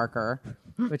Dorothy Barker,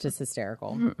 which is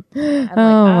hysterical. I'm like,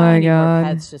 my I need God.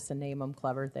 more pets just to name them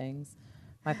clever things.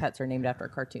 My pets are named after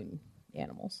cartoon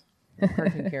animals,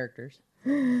 cartoon characters.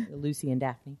 Lucy and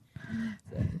Daphne.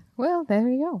 So. Well, there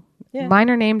you go. Yeah. Mine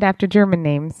are named after German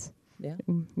names. Yeah.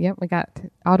 Yep, we got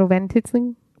Otto von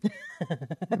Titzling.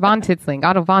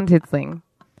 Otto von Titzling.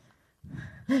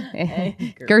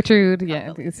 Hey, Gertrude,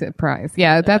 yeah, it's a prize.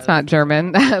 Yeah, that's not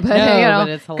German. But, but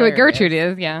it's hilarious. Gertrude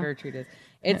is, yeah. Gertrude is.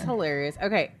 It's hilarious.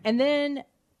 Okay, and then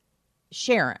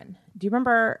Sharon. Do you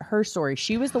remember her story?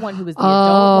 She was the one who was the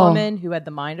adult woman who had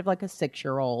the mind of like a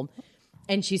 6-year-old.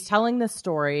 And she's telling this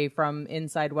story from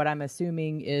inside what I'm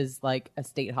assuming is like a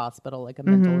state hospital, like a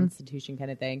mental institution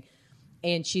kind of thing.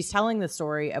 And she's telling the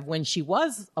story of when she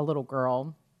was a little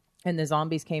girl and the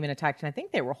zombies came and attacked. And I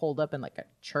think they were holed up in like a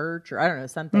church or I don't know,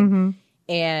 something.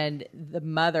 And the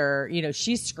mother, you know,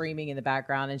 she's screaming in the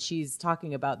background and she's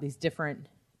talking about these different,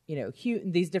 you know,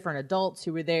 these different adults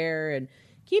who were there and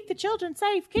keep the children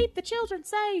safe, keep the children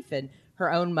safe. And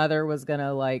her own mother was going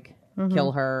to like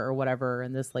kill her or whatever.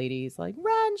 And this lady's like,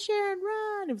 run, Sharon,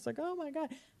 run. It was like, oh my God.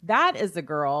 That is the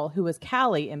girl who was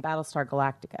Callie in Battlestar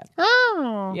Galactica.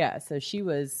 Oh. Yeah. So she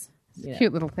was... You know.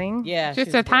 Cute little thing. Yeah.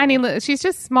 Just a tiny little, she's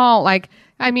just small. Like,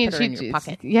 I mean, Put her in your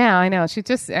pocket. Yeah, I know. She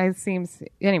just, it seems,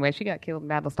 anyway, she got killed in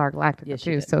Battlestar Galactica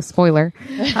too. Did. So spoiler.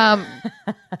 We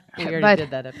already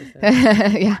did that episode.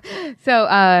 Yeah.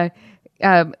 So,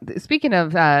 speaking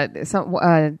of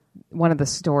one of the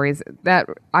stories that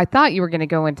I thought you were going to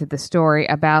go into the story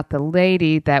about the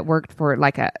lady that worked for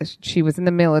she was in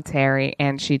the military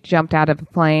and she jumped out of a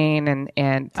plane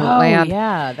and to land.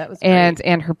 Yeah, that was great.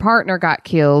 And her partner got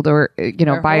killed or, you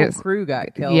know, her whole crew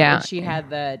got killed. Yeah. And she had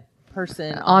the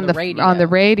person on the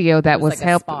radio that was like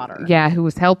helping. Yeah, who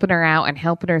was helping her out and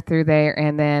helping her through there.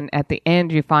 And then at the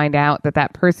end, you find out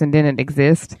that person didn't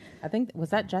exist. I think was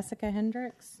that Jessica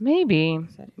Hendricks? Maybe.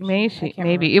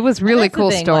 It was really cool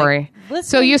story. Like,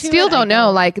 so you still don't know,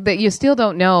 like that. You still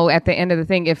don't know at the end of the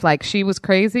thing if like she was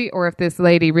crazy or if this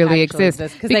lady really exists.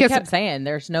 Because they kept saying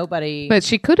there's nobody. But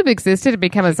she could have existed and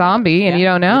become a zombie, and you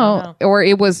don't know. Or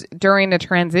it was during a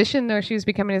transition where she was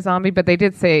becoming a zombie. But they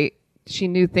did say she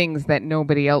knew things that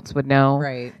nobody else would know.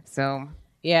 Right. So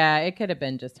yeah, it could have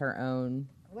been just her own.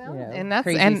 And that's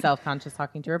crazy, self-conscious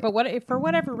talking to her. But for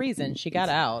whatever reason, she got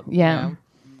out. Yeah. You know?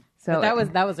 So but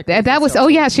that was a crazy story. Oh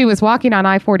yeah, she was walking on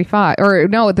I-45, or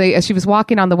no, she was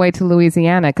walking on the way to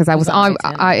Louisiana because I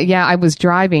was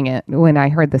driving it when I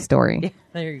heard the story. Yeah,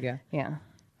 there you go. Yeah.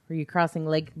 Were you crossing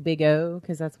Lake Big O?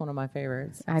 Because that's one of my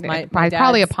favorites.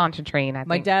 Probably a Pontchartrain. I think.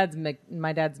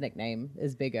 My dad's nickname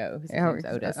is Big O. His name's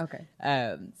Otis. Okay.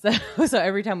 So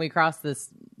every time we cross this,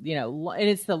 and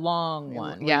it's the long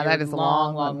one. Yeah, that is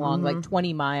long, mm-hmm. like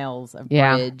 20 miles of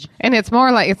bridge. And it's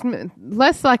it's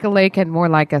less like a lake and more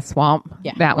like a swamp.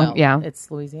 Yeah, that one. Yeah, it's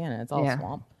Louisiana. It's all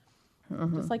swamp.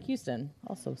 Mm-hmm. Just like Houston,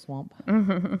 also swamp.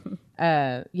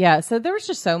 Mm-hmm. So there was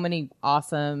just so many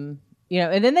awesome.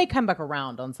 And then they come back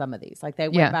around on some of these. Like they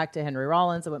went back to Henry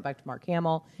Rollins. They went back to Mark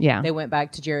Hamill. Yeah. They went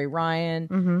back to Jerry Ryan.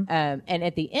 Mm-hmm. And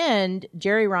at the end,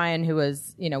 Jerry Ryan, who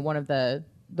was, one of the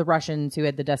Russians who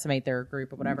had to decimate their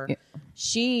group or whatever,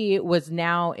 she was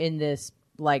now in this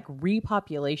like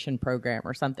repopulation program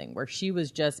or something where she was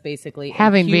just basically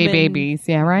having babies.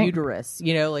 Yeah, right. Uterus.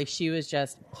 Like she was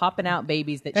just popping out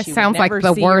babies that she sounds would never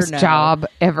like the worst job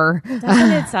ever.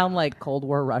 Doesn't it sound like Cold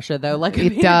War Russia though? Like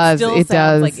it does. It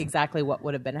does. Like exactly what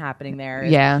would have been happening there.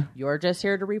 Yeah, you're just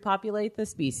here to repopulate the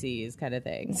species, kind of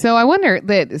thing. So I wonder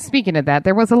that speaking of that,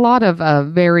 there was a lot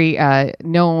of very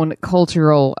known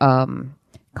cultural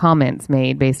comments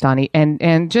made based on it,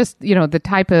 and just the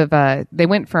type of they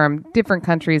went from different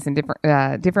countries and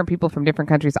different people from different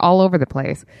countries all over the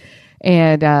place,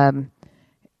 and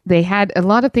they had a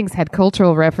lot of things had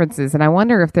cultural references, and I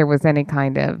wonder if there was any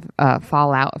kind of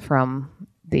fallout from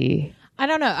the. I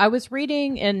don't know. I was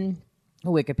reading in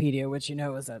Wikipedia, which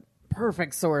is a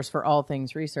perfect source for all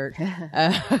things research,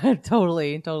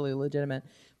 totally legitimate,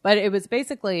 but it was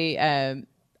basically.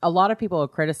 A lot of people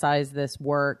have criticized this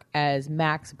work as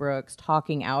Max Brooks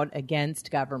talking out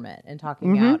against government and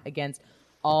talking out against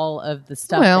all of the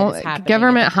stuff that is happening.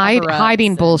 Government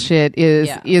hiding bullshit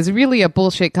is really a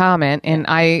bullshit comment, and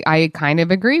I kind of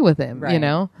agree with him, right.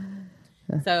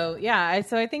 So,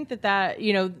 so I think that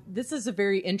this is a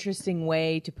very interesting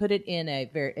way to put it in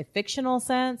a fictional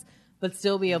sense, but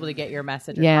still be able to get your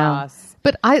message across.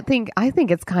 But I think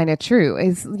it's kind of true.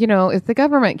 Is if the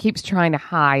government keeps trying to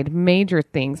hide major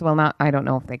things, I don't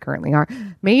know if they currently are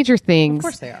major things. Of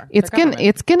course they are.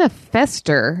 It's gonna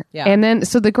fester, and then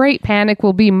so the Great Panic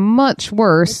will be much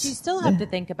worse. But you still have to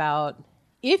think about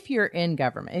if you're in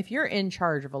government, if you're in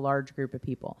charge of a large group of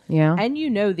people, and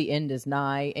the end is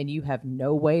nigh, and you have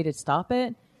no way to stop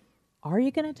it. Are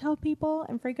you going to tell people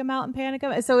and freak them out and panic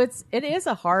them? So it is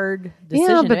a hard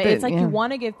decision. But it's like you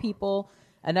want to give people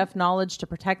enough knowledge to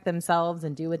protect themselves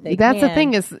and do what they can. That's the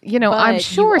thing is, I'm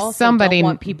sure you also somebody don't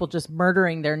want people just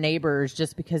murdering their neighbors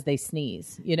just because they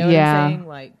sneeze. You know what I'm saying?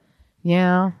 Like,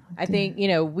 I think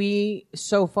we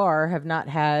so far have not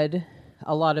had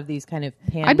a lot of these kind of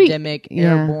pandemic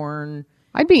airborne.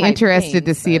 I'd be interested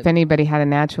to see if anybody had a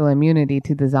natural immunity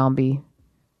to the zombie.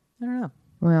 I don't know.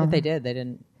 Well, if they did, they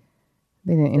didn't.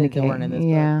 They didn't indicate. They weren't in this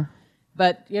book.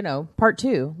 But part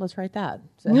 2, let's write that.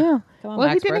 So, come on,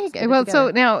 Max Brooks, so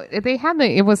now they had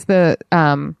it was the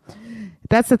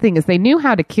that's the thing is they knew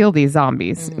how to kill these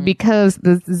zombies because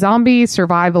the zombie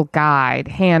survival guide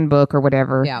handbook or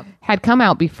whatever had come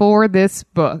out before this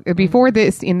book, before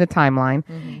this in the timeline.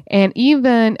 And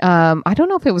even, I don't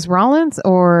know if it was Rollins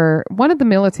or one of the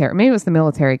military, maybe it was the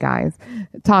military guys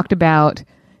talked about,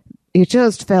 it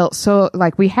just felt so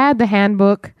like we had the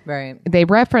handbook, right? They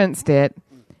referenced it.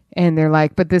 And they're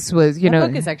like, but this was, that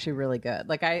book is actually really good.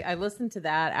 Like I listened to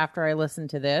that after I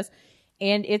listened to this,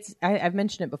 and I've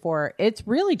mentioned it before. It's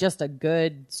really just a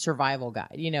good survival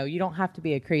guide. You don't have to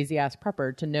be a crazy ass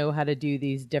prepper to know how to do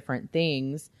these different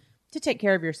things to take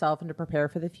care of yourself and to prepare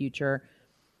for the future,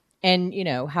 and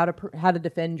how to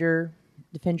defend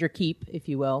your keep, if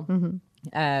you will,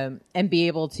 and be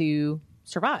able to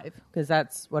survive, because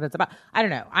that's what it's about. I don't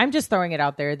know. I'm just throwing it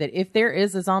out there that if there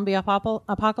is a zombie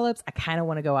apocalypse, I kind of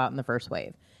want to go out in the first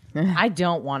wave. I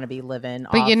don't want to be living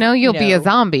but off, you'll be a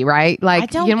zombie, right?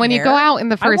 Like when you go out in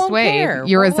the first wave,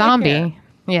 you're a zombie.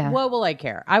 Yeah. What will I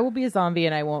care? I will be a zombie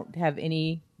and I won't have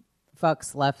any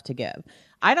fucks left to give.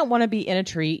 I don't want to be in a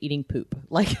tree eating poop.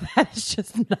 Like that is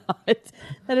just not.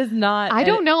 That is not. I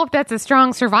don't know if that's a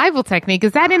strong survival technique.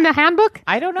 Is that in the handbook?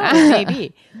 I don't know.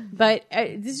 Maybe, but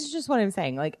this is just what I'm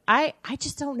saying. Like I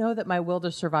just don't know that my will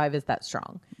to survive is that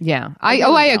strong. Yeah,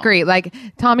 I agree. Like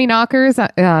Tommy Knockers,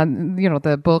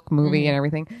 the book, movie, and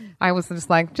everything. I was just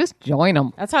like, just join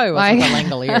them. That's how I was with the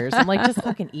Langoliers. I'm like, just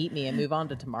fucking eat me and move on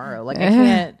to tomorrow. Like I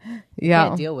can't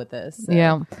deal with this.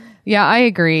 So. Yeah, I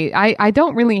agree. I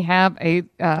don't really have a.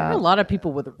 There are a lot of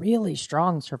people with really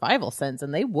strong survival sense,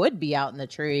 and they would be out in the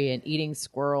tree and eating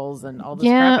squirrels and all this.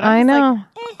 Yeah, crap. I know.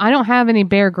 Like, I don't have any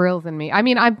Bear Grylls in me. I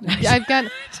mean, I've got,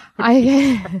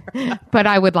 but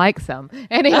I would like some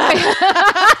anyway.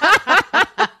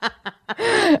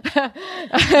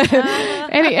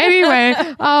 Anyway,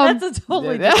 that's a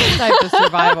totally different type of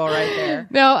survival right there.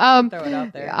 No, throw it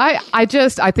out there.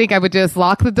 I think I would just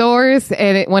lock the doors,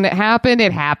 and when it happened,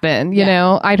 it happened. You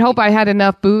know, I'd hope I had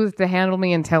enough booze to handle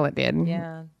me until it did.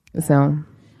 Yeah. So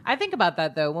I think about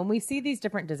that though when we see these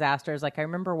different disasters. Like I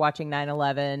remember watching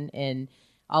 9/11 and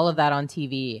all of that on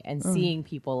TV and seeing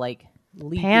people like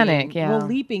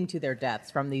leaping to their deaths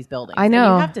from these buildings. I know.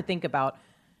 And you have to think about.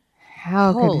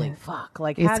 Holy fuck!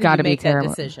 Like, how do you make that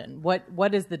decision?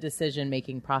 What is the decision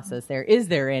making process there? Is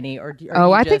there any, or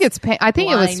I think it's pain. I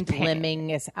think it was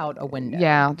limbing us out a window.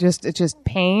 Yeah, it's just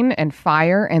pain and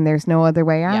fire, and there's no other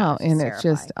way out, and it's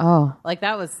just like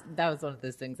that was one of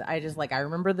those things that I just like. I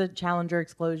remember the Challenger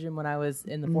explosion when I was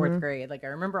in the fourth grade. Like I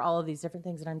remember all of these different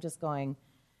things, and I'm just going,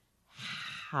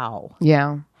 how?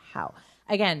 Yeah, how?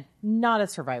 Again, not a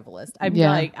survivalist. I'm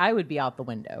like, I would be out the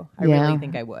window. I really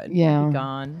think I would. Yeah. Be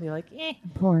gone. Be like,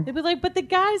 Poor. They'd be like, but the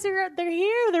guys they're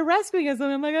here. They're rescuing us. And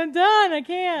I'm like, I'm done. I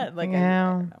can't. Like,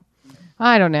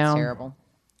 I don't know. It's terrible.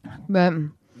 But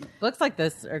books like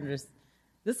this are just.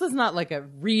 This is not like a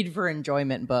read for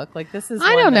enjoyment book. Like this is.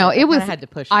 I don't know. It was. Had to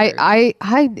push. I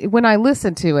when I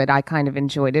listened to it, I kind of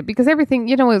enjoyed it because everything,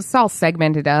 it's all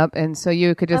segmented up, and so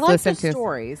you could just listen to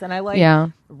stories, and I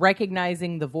like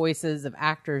recognizing the voices of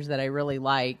actors that I really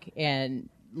like and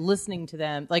listening to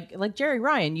them. Like Jerry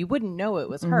Ryan, you wouldn't know it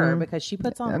was her because she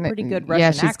puts on a pretty good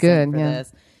Russian accent for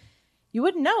this. You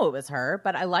wouldn't know it was her,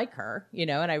 but I like her,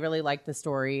 and I really like the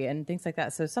story and things like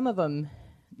that. So some of them.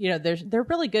 They're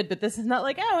really good, but this is not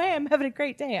like, oh, hey, I'm having a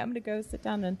great day. I'm going to go sit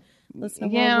down and listen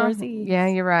to World War Z. Yeah,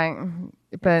 you're right.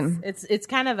 But it's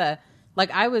kind of a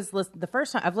like I was the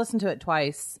first time I've listened to it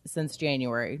twice since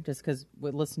January, just because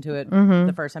we listened to it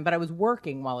the first time. But I was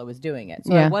working while I was doing it,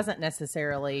 so I wasn't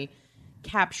necessarily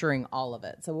capturing all of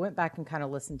it. So we went back and kind of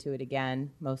listened to it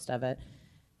again, most of it.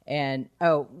 And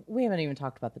we haven't even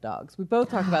talked about the dogs. We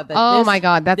both talked about that. Oh my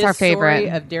God, that's our favorite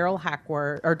story of Darnell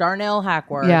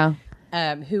Hackworth. Yeah.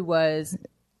 Who was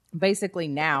basically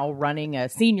now running a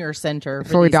senior center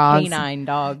for these dogs. Canine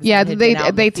dogs. Yeah,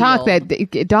 they talk that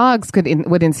dogs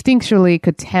would instinctually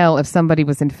could tell if somebody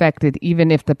was infected,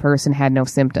 even if the person had no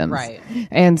symptoms. Right.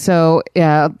 And so,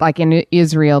 like in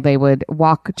Israel, they would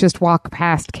walk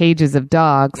past cages of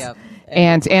dogs. Yep.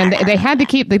 And they had to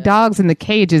keep the dogs in the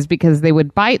cages because they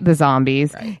would bite the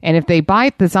zombies, and if they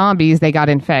bite the zombies, they got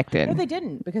infected. No, they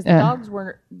didn't, because the dogs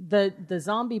weren't the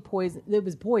zombie poison. It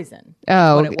was poison.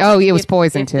 It was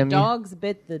poison to them. me. If the dogs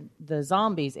bit the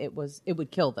zombies, it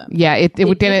would kill them. Yeah, it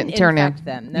didn't turn infect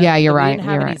them. No, yeah, you're right. We didn't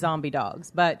have any zombie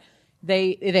dogs, but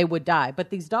they would die. But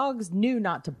these dogs knew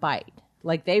not to bite.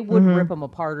 Like they would rip them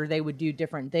apart, or they would do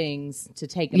different things to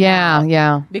take them out.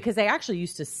 Yeah. Because they actually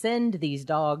used to send these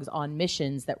dogs on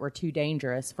missions that were too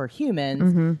dangerous for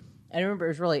humans. I remember it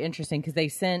was really interesting because they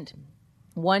sent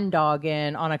one dog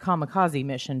in on a kamikaze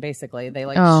mission. Basically, they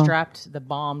strapped the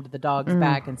bomb to the dog's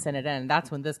back and sent it in. And that's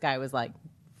when this guy was like,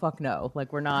 "Fuck no!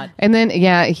 Like we're not." And then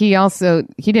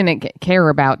he didn't care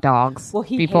about dogs. Well,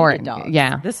 he hated dogs.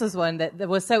 Yeah, this is one that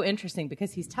was so interesting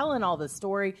because he's telling all this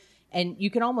story. And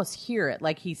you can almost hear it,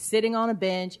 like he's sitting on a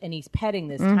bench and he's petting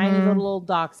this tiny little old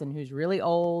dachshund who's really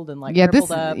old and like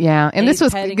crippled up. Yeah, and this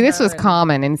was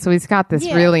common, and so he's got this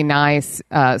really nice,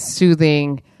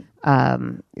 soothing.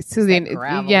 He's just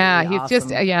real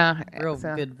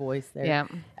good voice there. Yeah,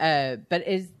 but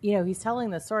he's telling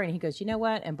the story, and he goes, you know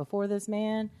what? And before this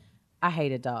man, I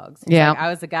hated dogs. Yeah. Like, I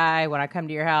was the guy, when I come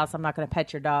to your house, I'm not going to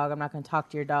pet your dog. I'm not going to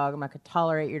talk to your dog. I'm not going to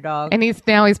tolerate your dog. And he's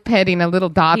petting a little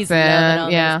dachshund. He's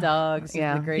loving on these dogs.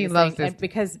 Yeah. The greatest he loves thing. this. And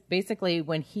because basically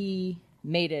when he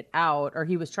made it out, or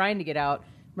he was trying to get out,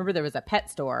 remember there was a pet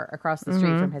store across the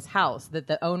street from his house that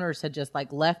the owners had just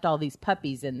like left all these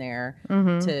puppies in there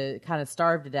to kind of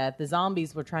starve to death. The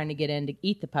zombies were trying to get in to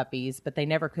eat the puppies, but they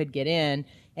never could get in.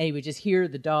 And he would just hear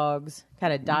the dogs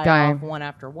kind of die off one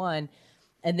after one.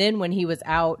 And then when he was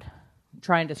out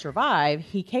trying to survive,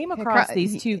 he came across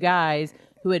these two guys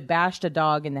who had bashed a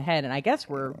dog in the head, and I guess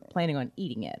we're planning on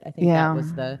eating it. I think that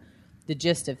was the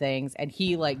gist of things. And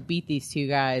he like beat these two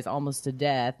guys almost to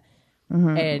death.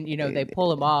 And, you know, they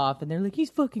pull him off and they're like, he's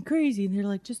fucking crazy. And they're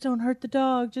like, just don't hurt the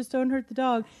dog. Just don't hurt the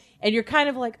dog. And you're kind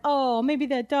of like, oh, maybe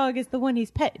that dog is the one he's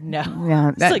petting. No. Yeah,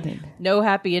 it's like no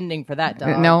happy ending for that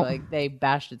dog. No. Like they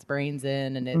bashed its brains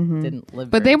in and it didn't live.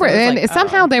 But they were, and like,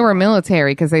 somehow they were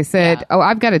military because they said, oh,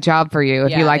 I've got a job for you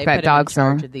if you like that dog. So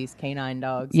in charge of these canine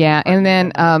dogs. Yeah. And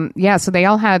then, so they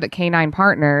all had canine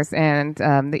partners.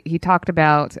 And he talked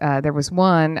about, there was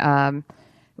one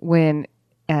when,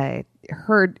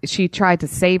 she tried to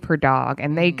save her dog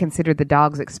and they considered the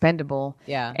dogs expendable.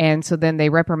 Yeah. And so then they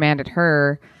reprimanded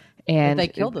her and they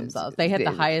killed themselves. They had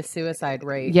the highest suicide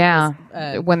rate. Yeah.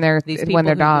 When their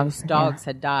dogs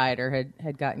had died or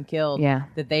had gotten killed. Yeah.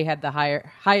 That they had the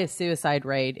highest suicide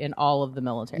rate in all of the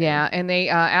military. Yeah. And they,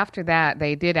 after that,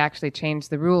 they did actually change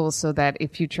the rules so that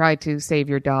if you tried to save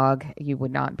your dog, you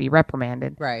would not be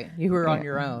reprimanded. Right. You were on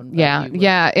your own.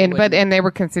 Yeah. And they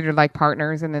were considered like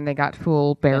partners and then they got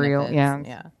full burial. Benefits.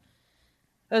 Yeah.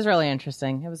 It was really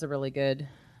interesting. It was a really good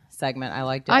segment. I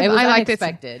liked it. I was liked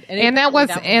unexpected. It. And that was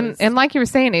like you were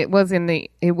saying, it was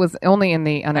only in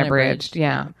the unabridged.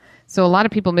 Yeah. So a lot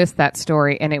of people missed that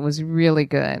story and it was really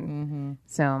good. Mm-hmm.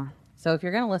 So if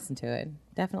you're going to listen to it,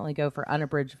 definitely go for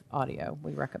unabridged audio.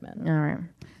 We recommend. All right.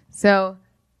 So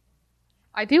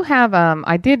I do have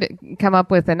I did come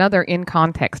up with another in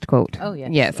context quote. Oh yes.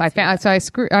 Yes, I found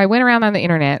I went around on the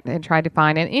internet and tried to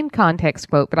find an in context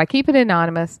quote, but I keep it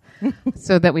anonymous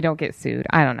so that we don't get sued.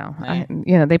 I don't know. Right.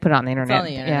 They put it on the internet. It's on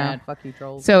the internet. Yeah. Fuck you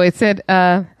trolls. So it said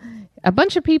a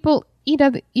bunch of people eat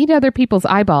other people's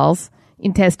eyeballs,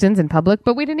 intestines in public,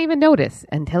 but we didn't even notice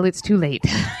until it's too late.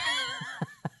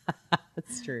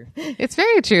 That's true. It's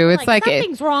very true. It's like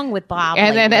something's wrong with Bob.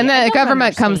 And then the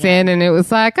government comes in and it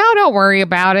was like, oh, don't worry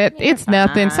about it. It's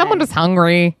nothing. Someone was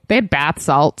hungry. They had bath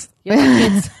salts.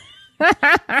 It's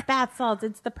bath salts.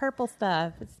 It's the purple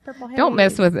stuff. It's purple haze. Don't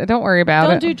mess with it. Don't worry about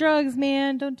it. Don't do drugs,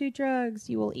 man. Don't do drugs.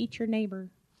 You will eat your neighbor.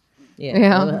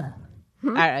 Yeah.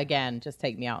 Again, just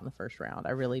take me out in the first round.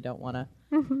 I really don't want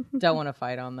to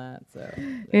fight on that. So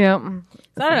yeah.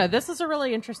 So I don't know. This is a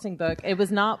really interesting book. It was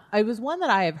one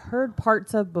that I have heard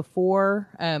parts of before.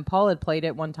 Paul had played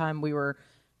it one time. We were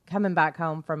coming back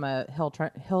home from a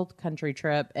hill country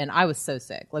trip, and I was so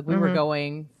sick. Like we were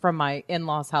going from my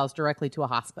in-laws' house directly to a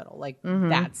hospital, like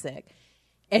that sick.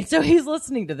 And so he's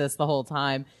listening to this the whole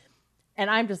time. And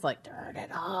I'm just like, turn it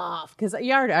off. Because I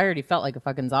already felt like a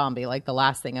fucking zombie. Like the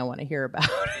last thing I want to hear about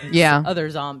is other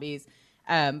zombies.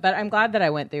 But I'm glad that I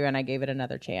went through and I gave it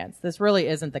another chance. This really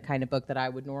isn't the kind of book that I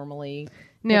would normally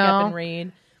pick up and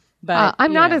read. But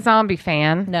I'm not a zombie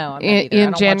fan. No, I'm not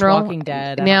in general. Watch Walking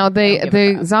Dead. Now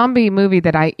the zombie movie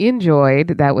that I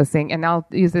enjoyed that was and I'll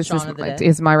use this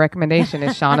is my recommendation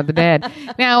is Shaun of the Dead.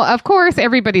 Now, of course,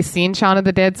 everybody's seen Shaun of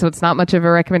the Dead, so it's not much of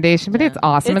a recommendation, but it's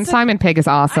awesome, and Simon Pegg is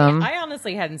awesome. I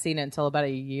honestly hadn't seen it until about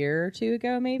a year or two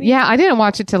ago, maybe. Yeah, I didn't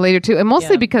watch it till later too, and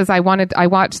mostly because I wanted to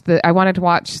watch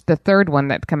the third one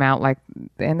that come out, like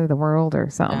The End of the World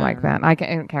or something like that. I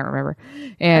can't remember.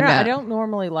 And I don't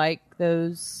normally like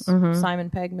those Simon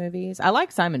Pegg movies. I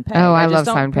like Simon Pegg. Oh, I love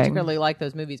Simon Pegg. I particularly like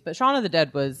those movies, but Shaun of the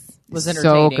Dead was entertaining.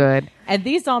 So good. And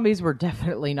these zombies were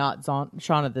definitely not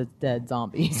Shaun of the Dead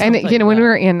zombies. And when we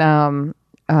were in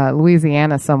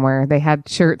Louisiana somewhere, they had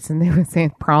shirts and they were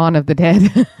saying "Prawn of the Dead."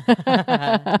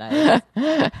 Nice.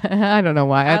 I don't know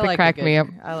why. It cracked me up.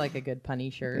 I like a good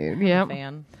punny shirt. Yeah.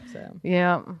 Fan. So.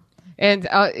 Yeah. And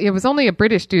it was only a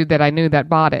British dude that I knew that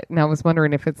bought it. And I was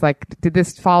wondering if it's like, did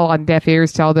this fall on deaf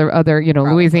ears to all the other,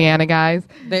 Louisiana guys?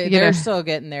 They're still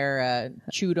getting their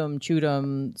Shoot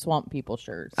 'em swamp people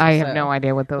shirts. I have no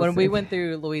idea what those When we went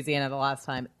through Louisiana the last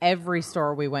time, every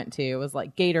store we went to, it was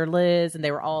like Gator Liz, and they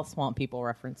were all swamp people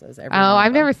references.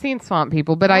 I've never seen swamp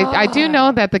people, but I do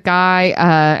know that the guy...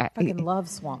 I fucking love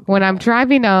swamp people. When I'm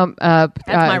driving... That's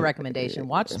my recommendation.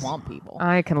 Watch Swamp People.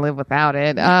 I can live without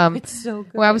it. It's so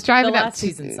good. Well, I was driving the last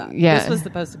season sucked. Yeah. This was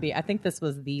supposed to be, I think this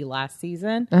was the last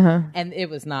season, and it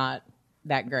was not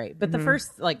that great. But the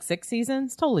first 6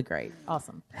 seasons, totally great.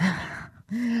 Awesome.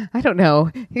 I don't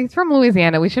know. He's from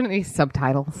Louisiana. We shouldn't need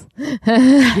subtitles.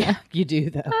 Yeah, you do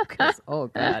though. Oh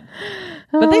God.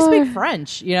 But they speak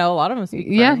French. A lot of them speak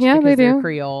French. Yeah, they do. They're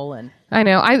Creole and. I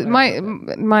know. My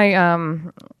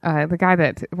the guy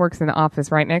that works in the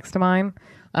office right next to mine.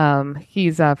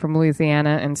 He's from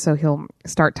Louisiana, and so he'll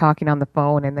start talking on the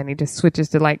phone, and then he just switches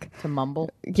to to mumble.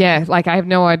 Yeah, like I have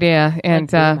no idea. And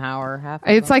Boomhauer,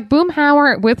 it's like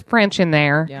Boomhauer with French in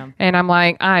there. Yeah. And I'm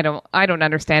like, I don't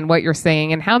understand what you're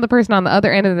saying, and how the person on the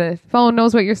other end of the phone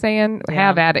knows what you're saying. Yeah.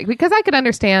 Have at it, because I could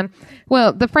understand.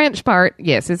 Well, the French part,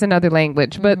 yes, is another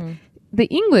language, but the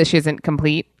English isn't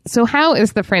complete. So how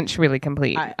is the French really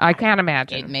complete? I can't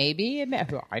imagine. It may be.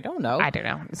 I don't know.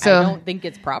 So I don't think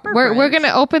it's proper. We're going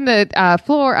to open the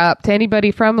floor up to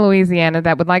anybody from Louisiana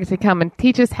that would like to come and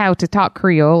teach us how to talk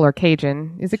Creole or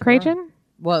Cajun. Is it Cajun?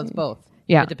 Well, it's both.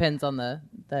 Yeah. It depends on the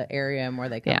area and where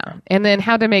they come from. And then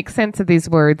how to make sense of these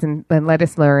words and let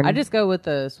us learn. I just go with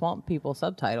the Swamp People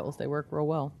subtitles. They work real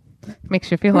well. Makes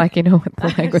you feel like you know what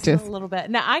the language is. A little bit.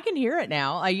 Now, I can hear it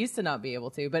now. I used to not be able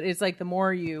to, but it's like the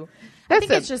more you... I think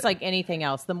it's just like anything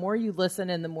else. The more you listen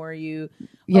and the more you...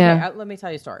 Yeah. Okay, let me tell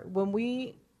you a story.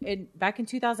 Back in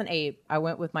 2008, I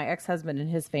went with my ex-husband and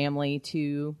his family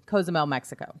to Cozumel,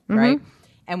 Mexico, right?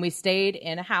 And we stayed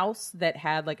in a house that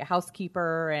had like a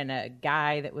housekeeper and a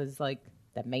guy that was like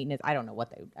the maintenance. I don't know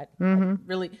what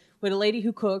really... With a lady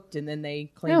who cooked, and then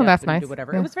they cleaned up that's and nice. did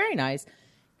whatever. Yeah. It was very nice.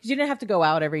 Because you didn't have to go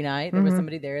out every night. There was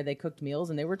somebody there. They cooked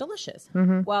meals, and they were delicious.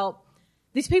 Well,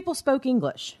 these people spoke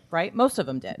English, right? Most of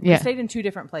them did. Yeah. We stayed in 2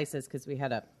 different places because we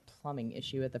had a plumbing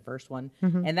issue at the first one.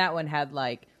 And that one had,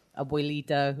 like,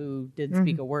 abuelita who didn't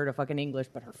speak a word of fucking English,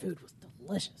 but her food was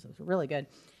delicious. It was really good.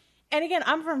 And again,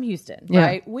 I'm from Houston,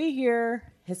 right? We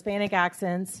hear Hispanic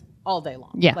accents all day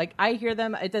long. Yeah. Like, I hear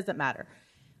them. It doesn't matter.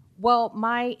 Well,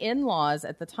 my in-laws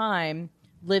at the time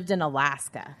lived in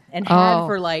Alaska and had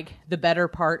for like the better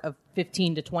part of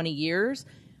 15 to 20 years.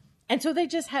 And so they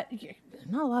just had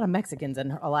not a lot of Mexicans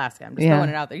in Alaska. I'm just throwing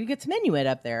it out there. You get some Inuit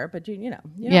up there, but you know.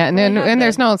 And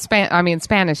there's no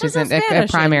Spanish isn't a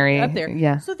primary up there.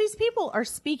 Yeah. So these people are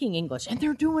speaking English and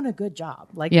they're doing a good job.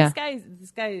 Like this guy,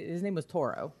 his name was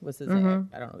Toro, was his name.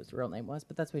 I don't know what his real name was,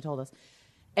 but that's what he told us.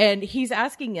 And he's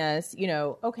asking us,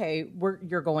 okay,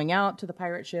 you're going out to the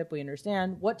pirate ship. We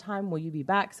understand. What time will you be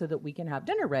back so that we can have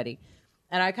dinner ready?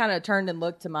 And I kind of turned and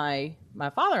looked to my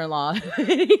father-in-law.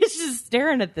 He's just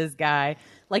staring at this guy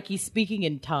like he's speaking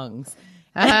in tongues.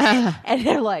 And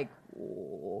they're like,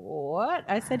 what?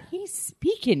 I said, he's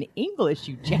speaking English,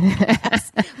 you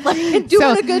jackass. Like,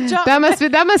 doing a good job.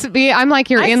 That must be, I'm like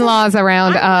your in-laws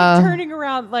around. I'm turning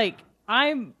around like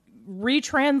I'm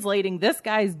retranslating this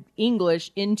guy's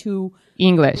English into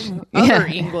English, other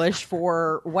English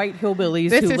for white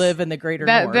hillbillies who live in the greater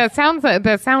north. That sounds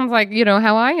like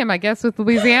how I am. I guess with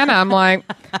Louisiana, I'm like,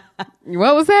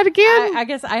 what was that again? I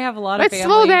guess I have a lot of. Let's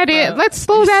slow that in. Let's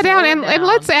slow that down, and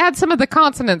let's add some of the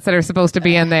consonants that are supposed to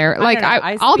be in there. Like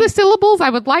all the syllables, I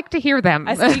would like to hear them.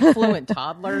 I speak fluent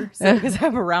toddler because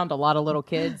I'm around a lot of little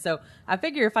kids. So I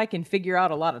figure if I can figure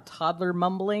out a lot of toddler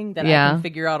mumbling, then I can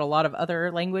figure out a lot of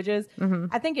other languages.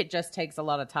 I think it just takes a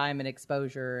lot of time and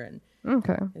exposure. And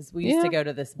we used to go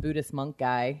to this Buddhist monk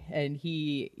guy, and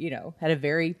he, had a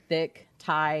very thick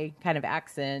Thai kind of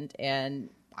accent, and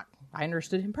I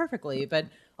understood him perfectly. But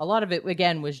a lot of it,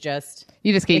 again, was just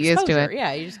you just get used to it.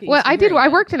 Yeah, you just get used to it. I did. I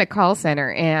worked in a call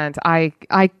center, and I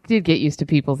did get used to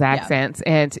people's accents.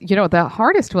 And the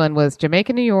hardest one was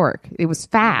Jamaica, New York. It was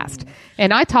fast,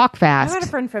 and I talk fast. I had a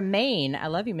friend from Maine. I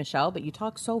love you, Michelle, but you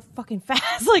talk so fucking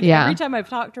fast. Like every time I've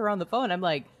talked to her on the phone, I'm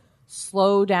like,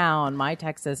 slow down. My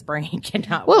Texas brain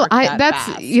cannot work that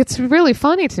fast. It's really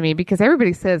funny to me because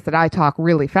everybody says that I talk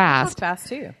really fast. I talk fast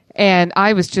too. And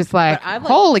I was just like,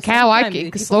 holy cow, I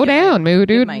can slow down,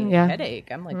 dude. My headache.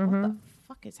 I'm like, what the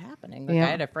fuck is happening? Like I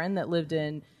had a friend that lived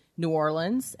in New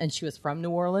Orleans, and she was from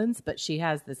New Orleans, but she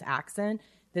has this accent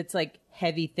that's like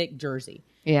heavy, thick Jersey.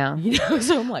 Yeah.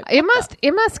 So I'm like, it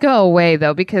must go away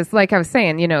though, because like I was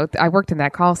saying, I worked in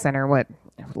that call center,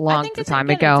 long time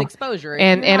ago. It's exposure.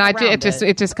 And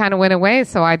it just kind of went away,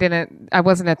 so I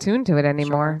wasn't attuned to it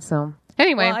anymore. So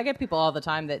anyway. Well, I get people all the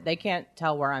time that they can't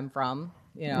tell where I'm from.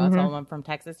 I tell them I'm from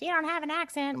Texas. You don't have an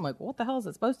accent. I'm like, what the hell is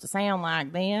it supposed to sound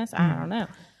like this? I don't know.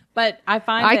 But I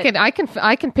find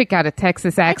I can pick out a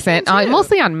Texas accent,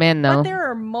 mostly on men though. But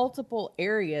there are multiple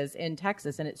areas in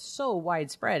Texas, and it's so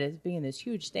widespread as being this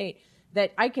huge state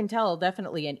that I can tell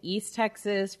definitely in East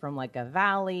Texas, from like a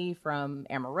valley, from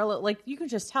Amarillo. Like you can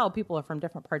just tell people are from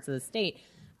different parts of the state.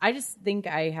 I just think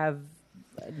I have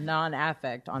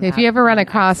non-affect on. If you ever run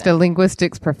across a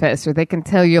linguistics professor, they can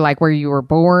tell you like where you were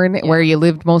born, where you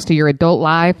lived most of your adult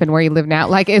life, and where you live now.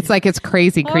 Like it's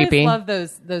crazy creepy. I always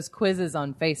love those quizzes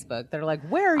on Facebook. They're like,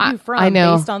 "Where are you from?" I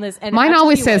know. Based on this, and mine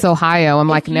always says Ohio. I'm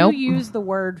like, nope. You use the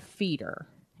word feeder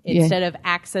Instead of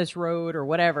access road or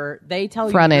whatever, they tell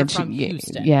you frontage. You're from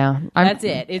Houston. Yeah. That's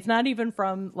it. It's not even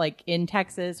from like in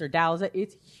Texas or Dallas.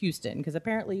 It's Houston, because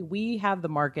apparently we have the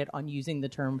market on using the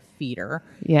term feeder.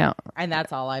 Yeah. And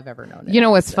that's all I've ever known. You know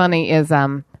what's funny is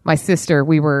my sister,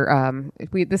 we were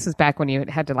this was back when you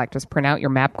had to like just print out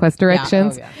your MapQuest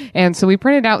directions. Yeah. Oh, yeah. And so we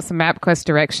printed out some MapQuest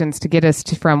directions to get us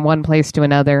from one place to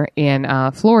another in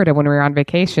Florida when we were on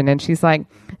vacation. And she's like,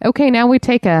 okay, now we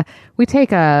take a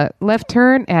left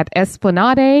turn at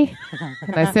Esplanade.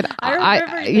 And I said, I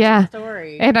remember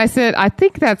story. And I said, I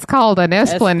think that's called an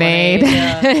Esplanade.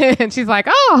 Yeah. And she's like,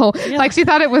 oh, like she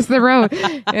thought it was the road.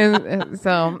 And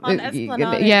so,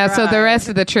 so the rest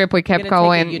of the trip we kept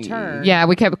going. Yeah,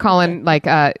 we kept calling like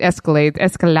Escalades.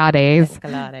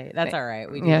 That's all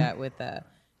right. We do that with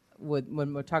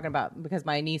when we're talking about, because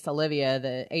my niece Olivia,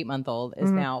 the 8-month-old,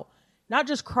 is now not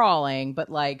just crawling, but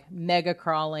like mega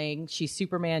crawling. She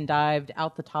Superman dived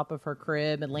out the top of her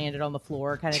crib and landed on the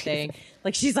floor, kind of thing.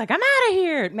 Like she's like, I'm out of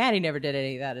here. Maddie never did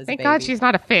any of that as a baby. Thank God she's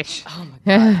not a fish. Oh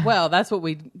my God. Well, that's what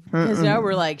because now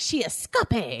we're like, she is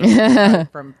scupping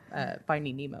from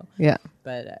Finding Nemo. Yeah.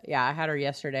 But I had her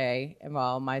yesterday, and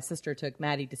while my sister took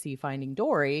Maddie to see Finding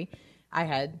Dory, I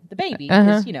had the baby,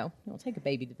 because you don't take a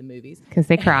baby to the movies because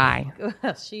they cry.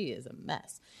 Well, she is a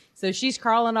mess. So she's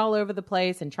crawling all over the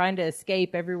place and trying to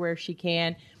escape everywhere she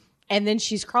can. And then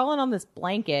she's crawling on this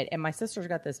blanket, and my sister's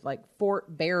got this like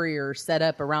fort barrier set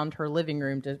up around her living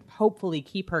room to hopefully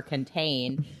keep her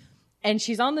contained. And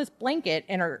she's on this blanket,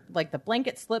 and the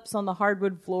blanket slips on the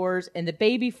hardwood floors, and the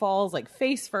baby falls like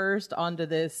face first onto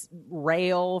this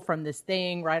rail from this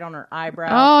thing right on her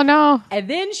eyebrow. Oh no. And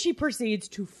then she proceeds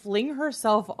to fling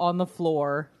herself on the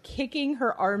floor, kicking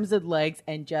her arms and legs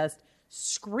and just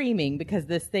screaming because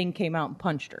this thing came out and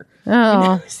punched her.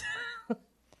 Oh.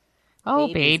 Oh,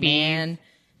 babies. Man.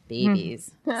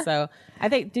 Babies. So I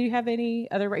think, do you have any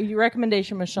other your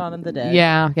recommendation was Shaun of the Dead?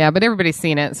 Yeah, but everybody's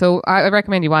seen it, so I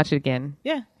recommend you watch it again.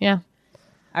 Yeah.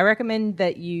 I recommend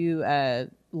that you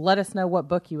let us know what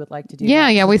book you would like to do. Yeah,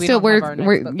 next, we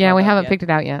haven't picked it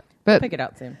out yet. But we'll pick it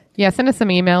out soon. Yeah, send us some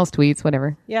emails, tweets,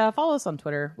 whatever. Yeah, follow us on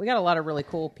Twitter. We got a lot of really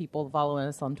cool people following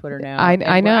us on Twitter now.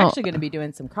 I know. We're actually going to be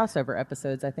doing some crossover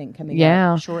episodes, I think, coming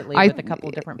up shortly with a couple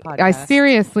of different podcasts. I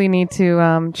seriously need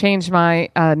to change my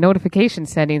notification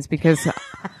settings because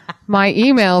my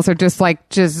emails are just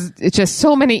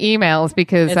so many emails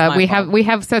because we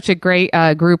have such a great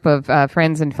group of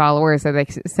friends and followers that they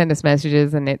send us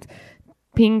messages, and it's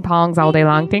ping pongs all day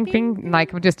long. Ping, ping.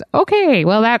 Like, just, okay,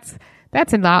 well, that's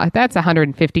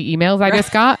 150 emails I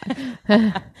just got.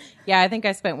 Yeah, I think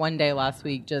I spent one day last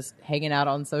week just hanging out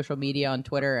on social media on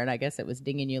Twitter, and I guess it was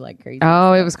dinging you like crazy.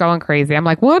 Oh, it was going crazy. I'm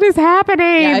like, what is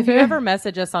happening? Yeah, if you ever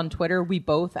message us on Twitter, we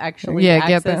both actually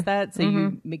access that, so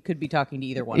you could be talking to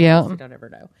either one of us. You don't ever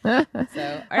know.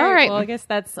 So, all right. Well, I guess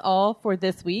that's all for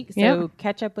this week. So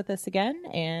catch up with us again,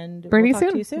 and we'll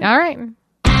talk to you soon. All right.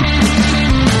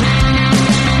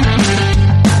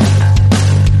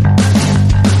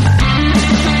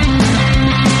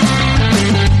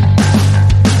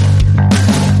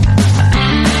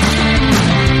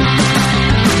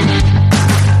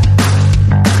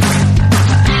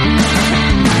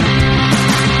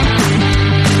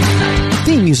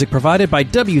 Music provided by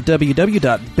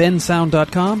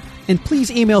www.bensound.com, and please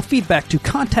email feedback to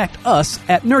contact us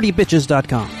at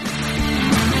nerdybitches.com.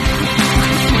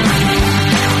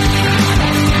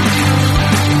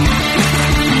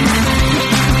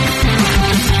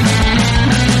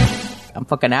 I'm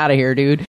fucking out of here, dude.